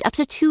paid up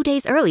to 2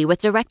 days early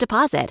with direct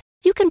deposit,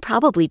 you can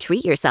probably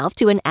treat yourself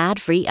to an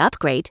ad-free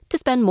upgrade to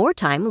spend more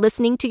time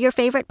listening to your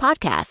favorite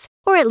podcasts,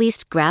 or at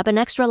least grab an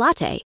extra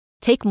latte.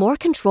 Take more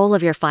control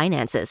of your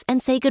finances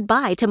and say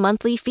goodbye to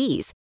monthly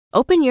fees.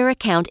 Open your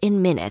account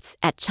in minutes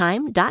at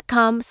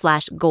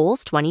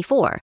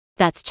chime.com/goals24.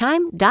 That's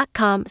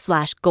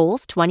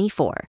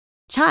chime.com/goals24.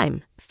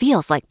 Chime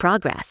feels like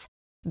progress.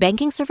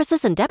 Banking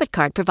services and debit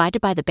card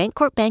provided by the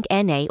Bancorp Bank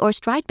N.A. or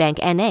Stride Bank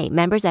N.A.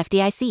 members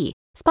FDIC.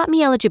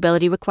 SpotMe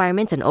eligibility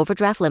requirements and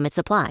overdraft limits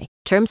apply.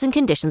 Terms and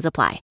conditions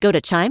apply. Go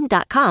to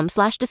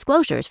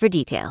chime.com/disclosures for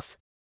details.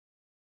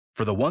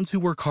 For the ones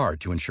who work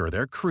hard to ensure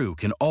their crew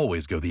can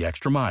always go the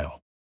extra mile,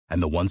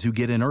 and the ones who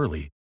get in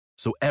early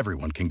so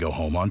everyone can go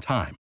home on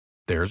time,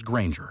 there's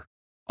Grainger,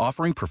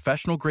 offering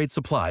professional-grade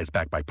supplies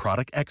backed by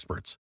product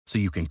experts so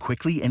you can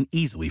quickly and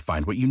easily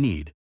find what you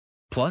need.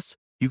 Plus,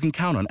 you can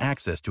count on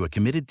access to a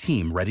committed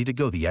team ready to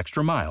go the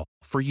extra mile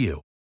for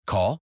you.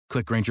 Call,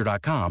 click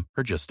Grainger.com,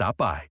 or just stop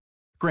by.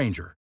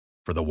 Grainger,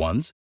 for the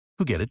ones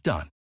who get it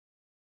done.